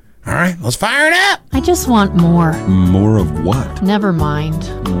 Yep. All right, let's fire it up. I just want more. More of what? Never mind.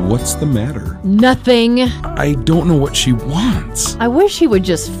 What's the matter? Nothing. I don't know what she wants. I wish he would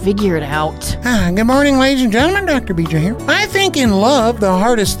just figure it out. Good morning, ladies and gentlemen. Dr. BJ here. I think in love, the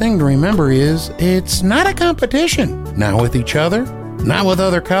hardest thing to remember is it's not a competition. Not with each other, not with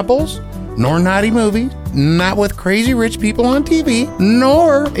other couples, nor naughty movies, not with crazy rich people on TV,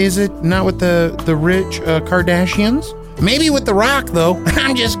 nor is it not with the rich Kardashians. Maybe with The Rock, though.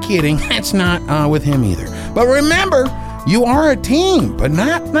 I'm just kidding. It's not with him either. But remember, you are a team, but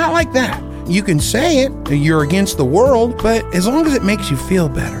not like that. You can say it, you're against the world, but as long as it makes you feel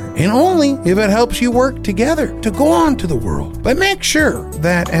better, and only if it helps you work together to go on to the world. But make sure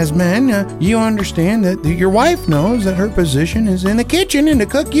that as men, you understand that your wife knows that her position is in the kitchen and to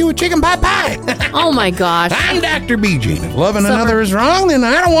cook you a chicken pot pie. Oh my gosh. I'm Dr. BJ. If loving another is wrong, then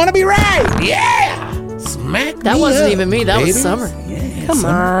I don't want to be right. Yeah! Smack That me wasn't up, even me. That baby. was Summer. Yeah, Come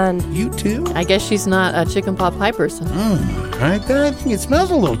Summer. on. You too? I guess she's not a chicken pot pie person. I think it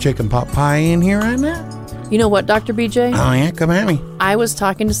smells a little chicken pot pie in here right now. You know what, Dr. BJ? Oh, yeah? Come at me. I was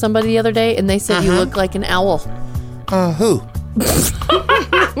talking to somebody the other day, and they said you look like an owl. Who?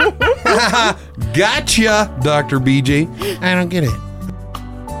 Gotcha, Dr. BJ. I don't get it.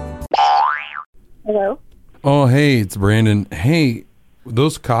 Hello? Oh, hey, it's Brandon. Hey,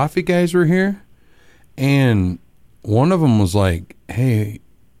 those coffee guys were here, and one of them was like, hey,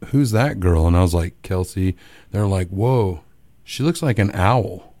 who's that girl? And I was like, Kelsey. They're like, whoa, she looks like an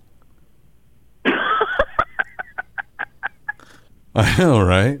owl. I know,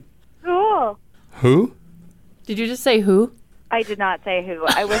 right? Cool. Who? Did you just say who? I did not say who.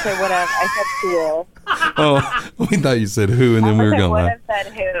 I wish I would have. I said cool. Oh, we thought you said who, and then we were going to I laugh. would have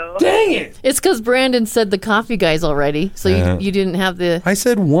said who. Dang it! It's because Brandon said the coffee guys already, so Yeah. you didn't have the... I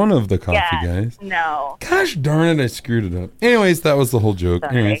said one of the coffee guys. No. Gosh darn it, I screwed it up. Anyways, that was the whole joke.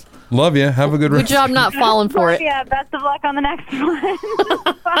 Sorry. Anyways, love you. Have a good Good rest. job not falling for it. Yeah, best of luck on the next one.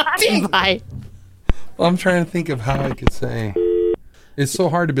 Bye. Bye. Well, I'm trying to think of how I could say. It's so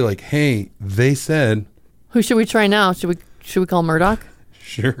hard to be like, hey, they said. Who should we try now? Should we call Murdoch?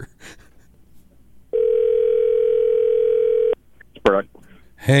 Sure. Brooke.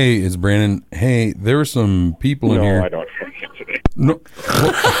 Hey, it's Brandon. Hey, there were some people in here. No, I don't think it today. No.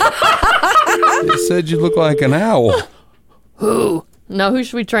 They said you look like an owl. Who? No, who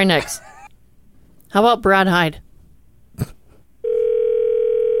should we try next? How about Brad Hyde?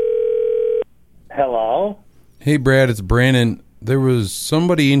 Hello? Hey, Brad, it's Brandon. There was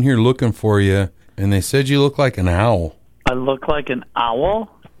somebody in here looking for you, and they said you look like an owl. I look like an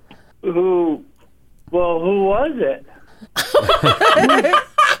owl? Who was it?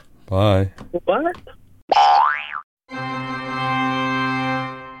 Bye. What?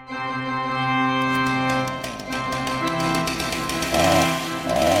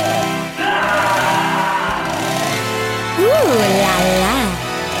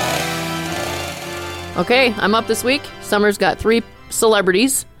 Okay, I'm up this week. Summer's got 3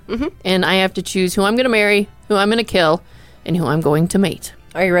 celebrities, and I have to choose who I'm going to marry, who I'm going to kill, and who I'm going to mate.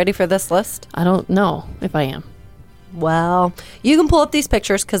 Are you ready for this list? I don't know if I am. Well, you can pull up these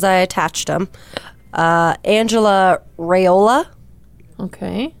pictures because I attached them. Angela Raiola.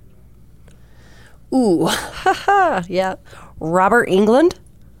 Okay. Ooh. Haha, yeah. Robert England.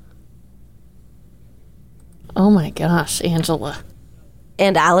 Oh my gosh, Angela.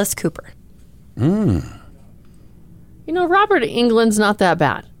 And Alice Cooper. You know, Robert England's not that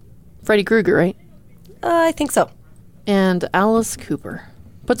bad. Freddy Krueger, right? I think so. And Alice Cooper.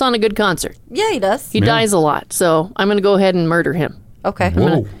 Puts on a good concert. Yeah, he does. He dies a lot, so I'm going to go ahead and murder him. Okay. I'm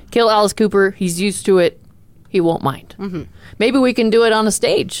going to kill Alice Cooper. He's used to it. He won't mind. Maybe we can do it on a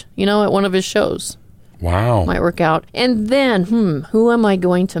stage, at one of his shows. Wow. Might work out. And then, who am I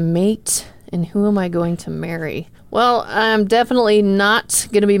going to mate and who am I going to marry? Well, I'm definitely not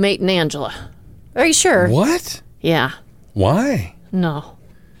going to be mating Angela. Are you sure? What? Yeah. Why? No.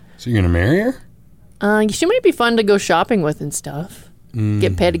 So you're going to marry her? She might be fun to go shopping with and stuff.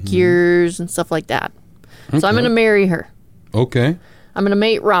 Get pedicures and stuff like that. So I'm going to marry her. Okay. I'm going to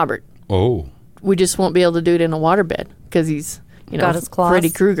mate Robert. Oh. we just won't be able to do it in a waterbed because he's, Got his claws. Freddy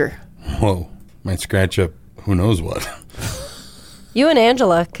Krueger. Whoa, might scratch up who knows what. You and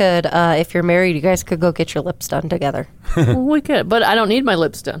Angela could, if you're married, you guys could go get your lips done together. Well, we could, but I don't need my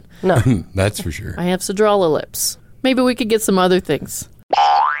lips done. No. That's for sure. I have Sadrala lips. Maybe we could get some other things.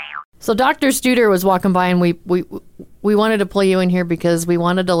 So Dr. Studer was walking by, and we wanted to play you in here because we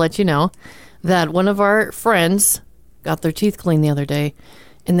wanted to let you know that one of our friends got their teeth cleaned the other day,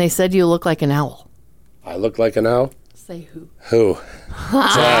 and they said you look like an owl. I look like an owl? Say who? Who?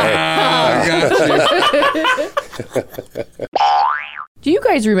 Do you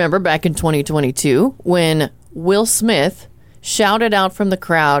guys remember back in 2022 when Will Smith shouted out from the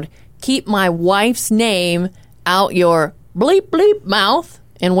crowd, "Keep my wife's name out your bleep bleep mouth,"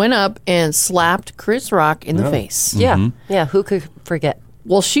 and went up and slapped Chris Rock in the face? Yeah, who could forget?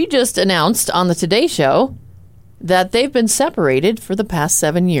 Well, she just announced on the Today Show that they've been separated for the past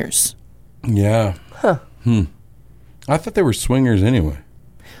 7 years. Yeah. Huh. I thought they were swingers anyway.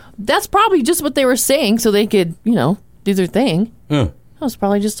 That's probably just what they were saying so they could, do their thing. Yeah. That was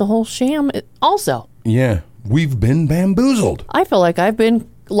probably just a whole sham also. Yeah. We've been bamboozled. I feel like I've been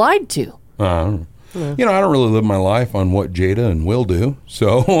lied to. I don't know. I don't really live my life on what Jada and Will do,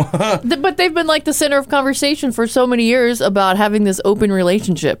 so... But they've been like the center of conversation for so many years about having this open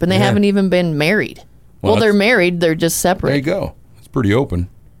relationship, and they haven't even been married. Well, they're married, they're just separate. There you go. It's pretty open.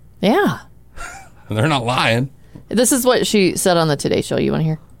 Yeah. They're not lying. This is what she said on the Today Show. You want to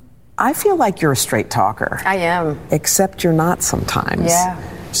hear? I feel like you're a straight talker. I am. Except you're not sometimes. Yeah.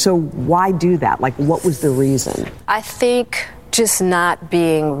 So why do that? Like, what was the reason? I think just not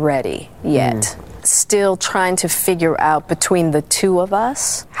being ready yet. Still trying to figure out between the two of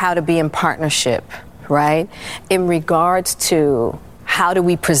us how to be in partnership, right? In regards to how do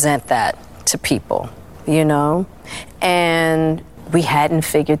we present that to people, And we hadn't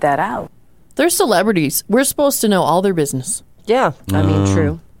figured that out. They're celebrities. We're supposed to know all their business. Yeah, I mean,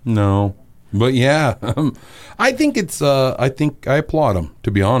 true. No. But yeah, I think I applaud them,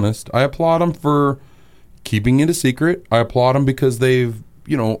 to be honest. I applaud them for keeping it a secret. I applaud them because they've,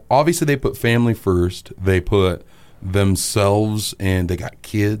 obviously they put family first. They put themselves and they got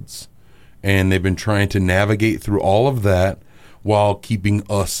kids. And they've been trying to navigate through all of that while keeping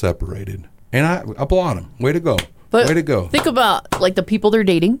us separated. And I applaud them. Way to go. But way to go. Think about, like, the people they're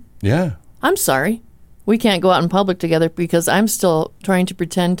dating. Yeah. I'm sorry. We can't go out in public together because I'm still trying to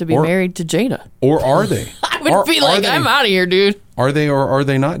pretend to be married to Jada. Or are they? I would be like, I'm out of here, dude. Are they or are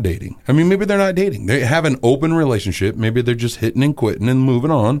they not dating? I mean, maybe they're not dating. They have an open relationship. Maybe they're just hitting and quitting and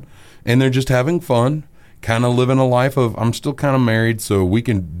moving on. And they're just having fun, kind of living a life of, I'm still kind of married, so we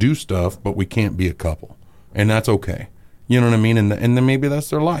can do stuff, but we can't be a couple. And that's okay. You know what I mean? And then maybe that's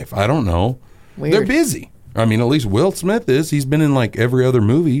their life. I don't know. Weird. They're busy. I mean, at least Will Smith is. He's been in like every other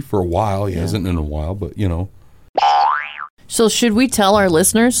movie for a while. He hasn't in a while, but So should we tell our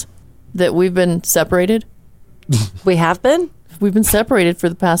listeners that we've been separated? We have been? We've been separated for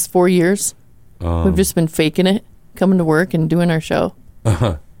the past 4 years. We've just been faking it, coming to work and doing our show.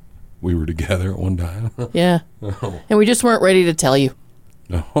 We were together at one time. Yeah. Oh. And we just weren't ready to tell you.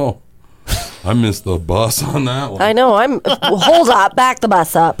 Oh. I missed the bus on that one. I know. Hold up. Back the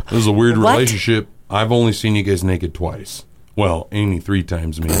bus up. It was a weird relationship. I've only seen you guys naked twice. Well, Amy 3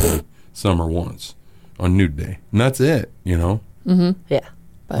 times, maybe. Summer once. On nude day. And that's it, Mm-hmm. Yeah.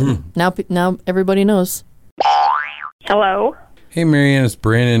 But now everybody knows. Hello? Hey, Marianne, it's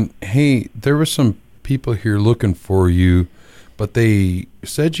Brandon. Hey, there were some people here looking for you, but they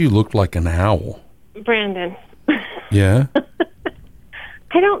said you looked like an owl. Brandon. Yeah?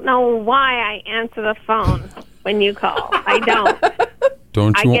 I don't know why I answer the phone when you call. I don't.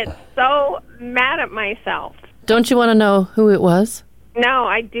 I get so mad at myself. Don't you want to know who it was? No,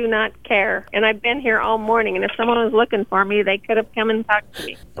 I do not care. And I've been here all morning, and if someone was looking for me, they could have come and talked to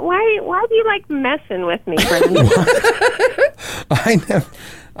me. Why do you like messing with me, Brandon?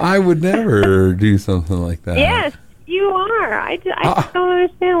 I would never do something like that. Yes, you are. I just don't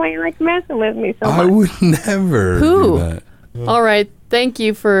understand why you like messing with me so much. I would never do that. All right. Thank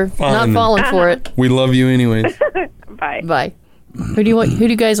you for not falling for it. We love you anyways. Bye. Bye. Who do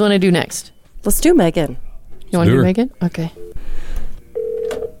you guys want to do next? Let's do Megan. You want to do Megan? Okay.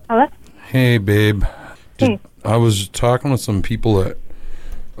 Hello? Hey, babe. I was talking with some people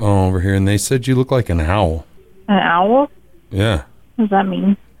over here, and they said you look like an owl. An owl? Yeah. What does that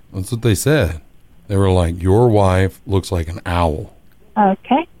mean? That's what they said. They were like, your wife looks like an owl.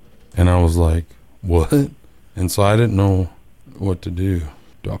 Okay. And I was like, what? And so I didn't know what to do.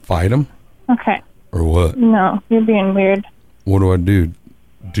 Do I fight him? Okay. Or what? No, you're being weird. What do I do?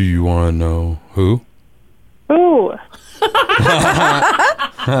 Do you want to know who? Ooh.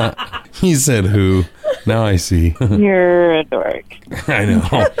 He said who. Now I see. You're a dork. I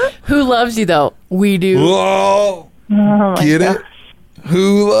know. Who loves you, though? We do. Whoa. Oh, my Get gosh. it?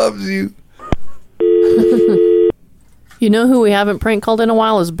 Who loves you? You know who we haven't prank called in a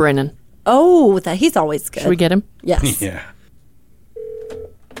while is Brennan. Oh, he's always good. Should we get him? Yes. Yeah.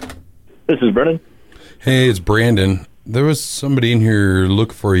 This is Brennan. Hey, it's Brandon. There was somebody in here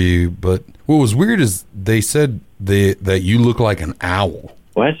looking for you, but what was weird is they said that you look like an owl.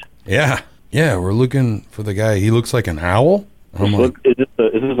 What? Yeah. Yeah, we're looking for the guy. He looks like an owl. I'm like, Is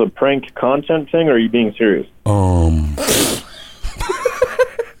this a prank content thing, or are you being serious?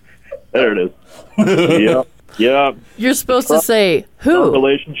 There it is. Yep. You're supposed to say, who? Our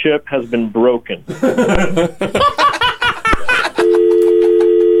relationship has been broken.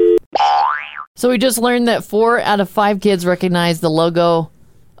 So we just learned that 4 out of 5 kids recognize the logo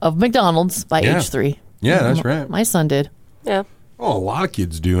of McDonald's by age 3. Yeah, that's right. My son did. Yeah. Oh, a lot of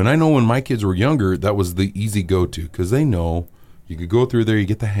kids do. And I know when my kids were younger, that was the easy go-to because they know you could go through there, you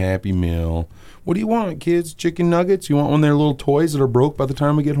get the Happy Meal. What do you want, kids? Chicken nuggets? You want one of their little toys that are broke by the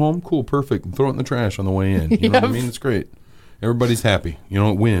time we get home? Cool, perfect. And throw it in the trash on the way in. You know what I mean? It's great. Everybody's happy. You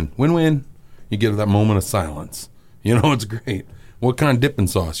know, win-win. You get that moment of silence. You know, it's great. What kind of dipping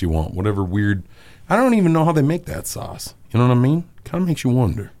sauce you want? Whatever weird. I don't even know how they make that sauce. You know what I mean? Kind of makes you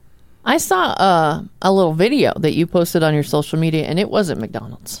wonder. I saw a little video that you posted on your social media, and it wasn't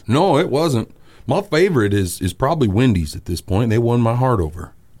McDonald's. No, it wasn't. My favorite is probably Wendy's at this point. They won my heart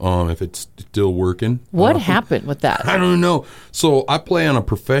over. If it's still working. What happened with that? I don't know. So I play on a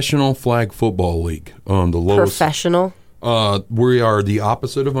professional flag football league. The lowest. Professional? We are the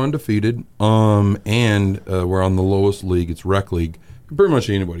opposite of undefeated. And we're on the lowest league. It's rec league. Pretty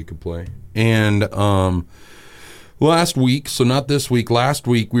much anybody could play. And last week, so not this week, last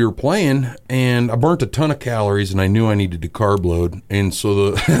week we were playing, and I burnt a ton of calories, and I knew I needed to carb load. And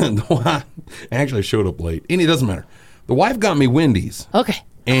so actually I showed up late. And it doesn't matter. The wife got me Wendy's. Okay.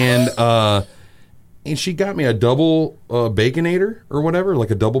 And she got me a double Baconator or whatever, like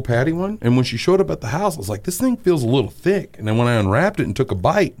a double patty one. And when she showed up at the house, I was like, this thing feels a little thick. And then when I unwrapped it and took a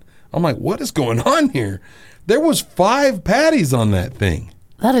bite, I'm like, what is going on here? There was 5 patties on that thing.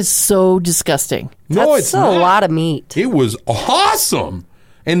 That is so disgusting. No, it's not. a lot of meat. It was awesome.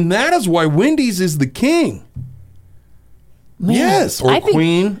 And that is why Wendy's is the king. Man, yes, or I think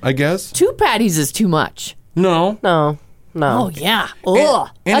queen, I guess. 2 patties is too much. No. Oh, yeah. Ugh,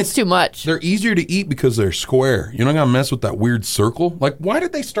 that's too much. They're easier to eat because they're square. You're not going to mess with that weird circle. Like, why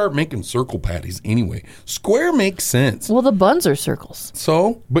did they start making circle patties anyway? Square makes sense. Well, the buns are circles.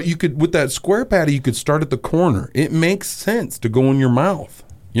 So, but you could, with that square patty, you could start at the corner. It makes sense to go in your mouth.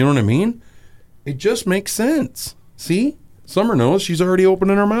 You know what I mean? It just makes sense. See? Summer knows she's already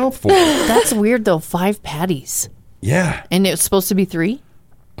opening her mouth for it. That's weird, though. 5 patties. Yeah. And it's supposed to be 3?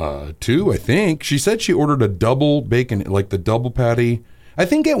 2, I think. She said she ordered a double bacon, like the double patty. I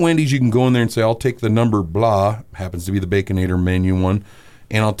think at Wendy's you can go in there and say, I'll take the number blah, happens to be the Baconator menu one,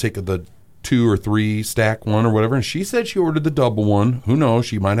 and I'll take the 2 or 3 stack one or whatever. And she said she ordered the double one. Who knows?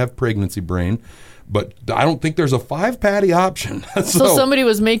 She might have pregnancy brain. But I don't think there's a 5 patty option. So somebody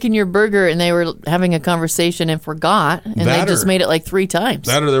was making your burger and they were having a conversation and forgot, and they just made it like 3 times.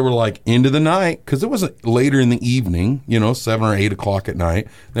 That or they were like into the night, because it was later in the evening, 7 or 8 o'clock at night.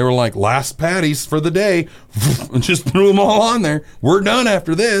 They were like, last patties for the day, and just threw them all on there. We're done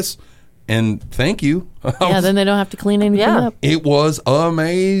after this. And thank you. Yeah, then they don't have to clean anything up. It was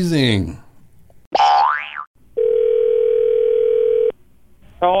amazing.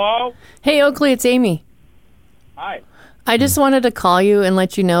 Hello? Hey, Oakley, it's Amy. Hi. I just wanted to call you and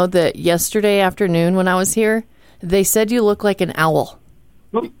let you know that yesterday afternoon when I was here, they said you look like an owl.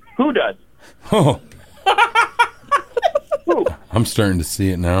 Who does? Oh. I'm starting to see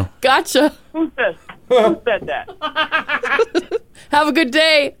it now. Gotcha. Who said that? Have a good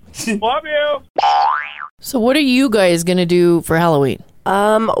day. Love you. So what are you guys going to do for Halloween?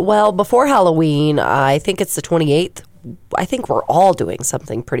 Well, before Halloween, I think it's the 28th. I think we're all doing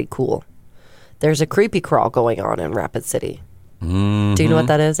something pretty cool. There's a creepy crawl going on in Rapid City. Mm-hmm. Do you know what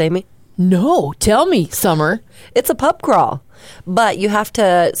that is, Amy? No, tell me, Summer. It's a pub crawl, but you have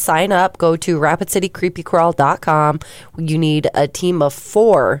to sign up, go to rapidcitycreepycrawl.com. You need a team of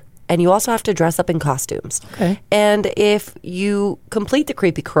 4, and you also have to dress up in costumes. Okay. And if you complete the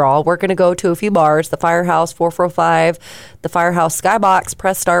creepy crawl, we're going to go to a few bars, the Firehouse 445, the Firehouse Skybox,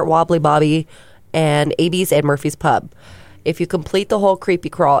 Press Start, Wobbly Bobby, and AB's and Murphy's Pub. If you complete the whole creepy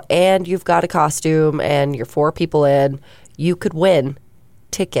crawl and you've got a costume and you're 4 people in, you could win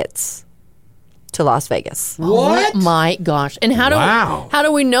tickets to Las Vegas. What? Oh my gosh. And how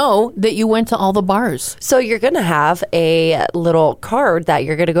do we know that you went to all the bars? So you're going to have a little card that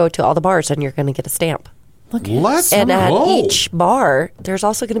you're going to go to all the bars and you're going to get a stamp. And at each bar, there's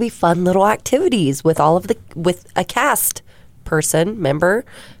also going to be fun little activities with with a cast member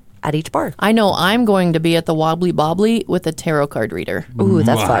at each bar. I know I'm going to be at the Wobbly Bobbly with a tarot card reader. Ooh,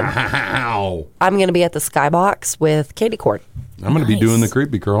 that's fun. Wow. I'm going to be at the Skybox with candy corn. I'm going to be doing the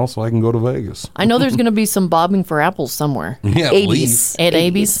creepy crawl so I can go to Vegas. I know there's going to be some bobbing for apples somewhere. Yeah, at least. At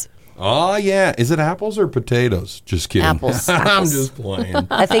Abe's. Oh, yeah. Is it apples or potatoes? Just kidding. Apples. I'm just playing.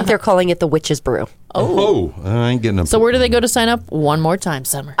 I think they're calling it the Witch's Brew. Oh, I ain't getting a... So where do they go to sign up? One more time,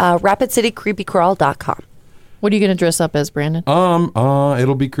 Summer. RapidCityCreepyCrawl.com. What are you going to dress up as, Brandon?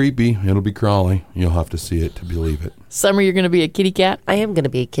 It'll be creepy. It'll be crawly. You'll have to see it to believe it. Summer, you're going to be a kitty cat? I am going to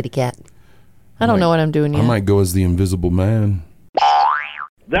be a kitty cat. I don't know what I'm doing yet. I might go as the Invisible Man.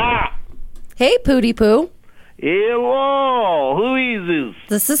 Hey, Pootie Poo. Hello, who is this?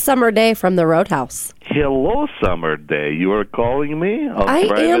 This is Summer Day from the Roadhouse. Hello, Summer Day. You are calling me? I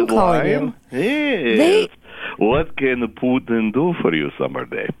am calling you. Yes. What can Putin do for you, Summer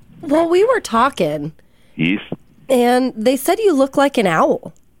Day? Well, we were talking. Yes. And they said you look like an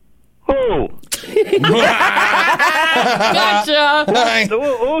owl. Oh. Gotcha.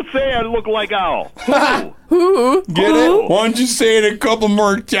 Who say I look like owl? Who? Get it? Why don't you say it a couple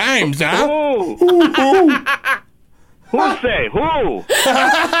more times, huh? Who say? Who?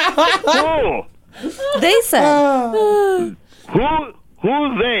 Who? They said.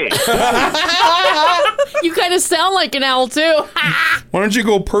 Who's they? You kind of sound like an owl, too. Why don't you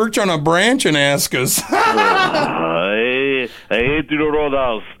go perch on a branch and ask us? I hate the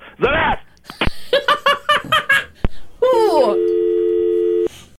Roadhouse. That!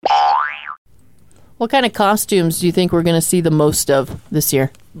 What kind of costumes do you think we're going to see the most of this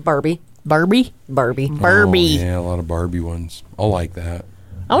year? Barbie. Barbie? Barbie. Barbie. Oh, yeah, a lot of Barbie ones. I like that.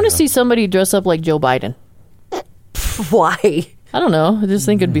 I want to see somebody dress up like Joe Biden. Why? I don't know. I just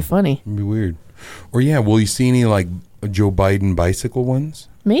think it'd be funny. It'd be weird. Or yeah, will you see any like Joe Biden bicycle ones?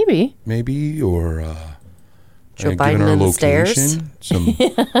 Maybe. Or Joe Biden in the stairs? Some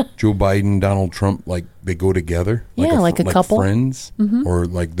Joe Biden, Donald Trump, like they go together. Yeah, like a couple. Friends. Mm-hmm. Or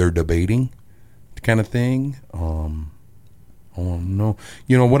like they're debating kind of thing. Oh no.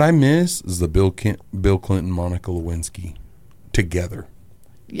 You know what I miss is the Bill Clinton, Monica Lewinsky together.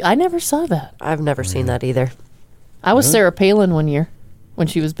 I never saw that. I've never seen that either. I was Sarah Palin one year when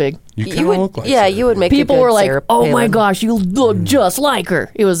she was big. You kind of look like Sarah. You would make people a good were like, Sarah "Oh Palin. my gosh, you look just like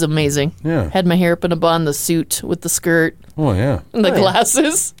her." It was amazing. Yeah. Had my hair up in a bun, the suit with the skirt. Oh yeah. And the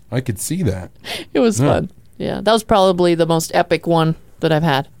glasses. I could see that. It was fun. Yeah, that was probably the most epic one that I've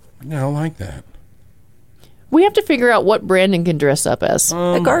had. Yeah, I like that. We have to figure out what Brandon can dress up as.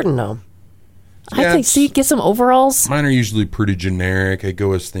 A garden gnome. I think, get some overalls. Mine are usually pretty generic. I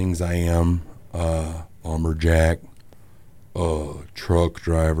go as things I am. Lumberjack, truck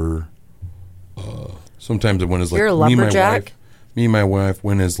driver. Sometimes I went as like... You're a lumberjack? Me and my wife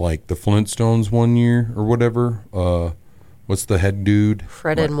went as like the Flintstones one year or whatever. What's the head dude?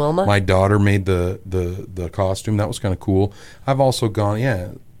 Fred and Wilma? My daughter made the costume. That was kind of cool. I've also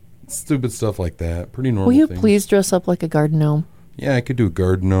gone, stupid stuff like that. Pretty normal Will you things. please dress up like a garden gnome? Yeah, I could do a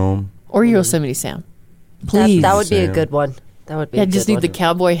garden gnome. Or Yosemite Sam. Please. That would be a good one. That would be a good just need one. the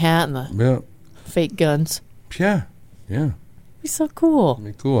cowboy hat and the fake guns. Yeah. Be so cool.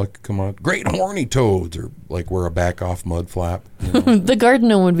 It'd be cool. I could come out. Great horny toads or like wear a back off mud flap. You know? The garden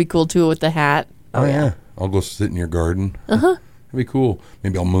gnome would be cool too with the hat. Oh, yeah. I'll go sit in your garden. That'd be cool.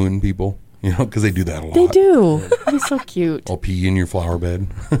 Maybe I'll moon people, because they do that a lot. They do. It'd be so cute. I'll pee in your flower bed.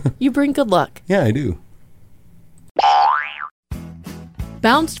 You bring good luck. Yeah, I do.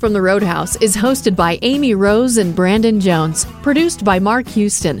 Bounced from the Roadhouse is hosted by Amy Rose and Brandon Jones. Produced by Mark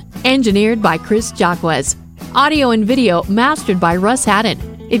Houston. Engineered by Chris Jacquez. Audio and video mastered by Russ Haddon.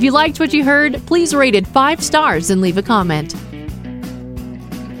 If you liked what you heard, please rate it 5 stars and leave a comment.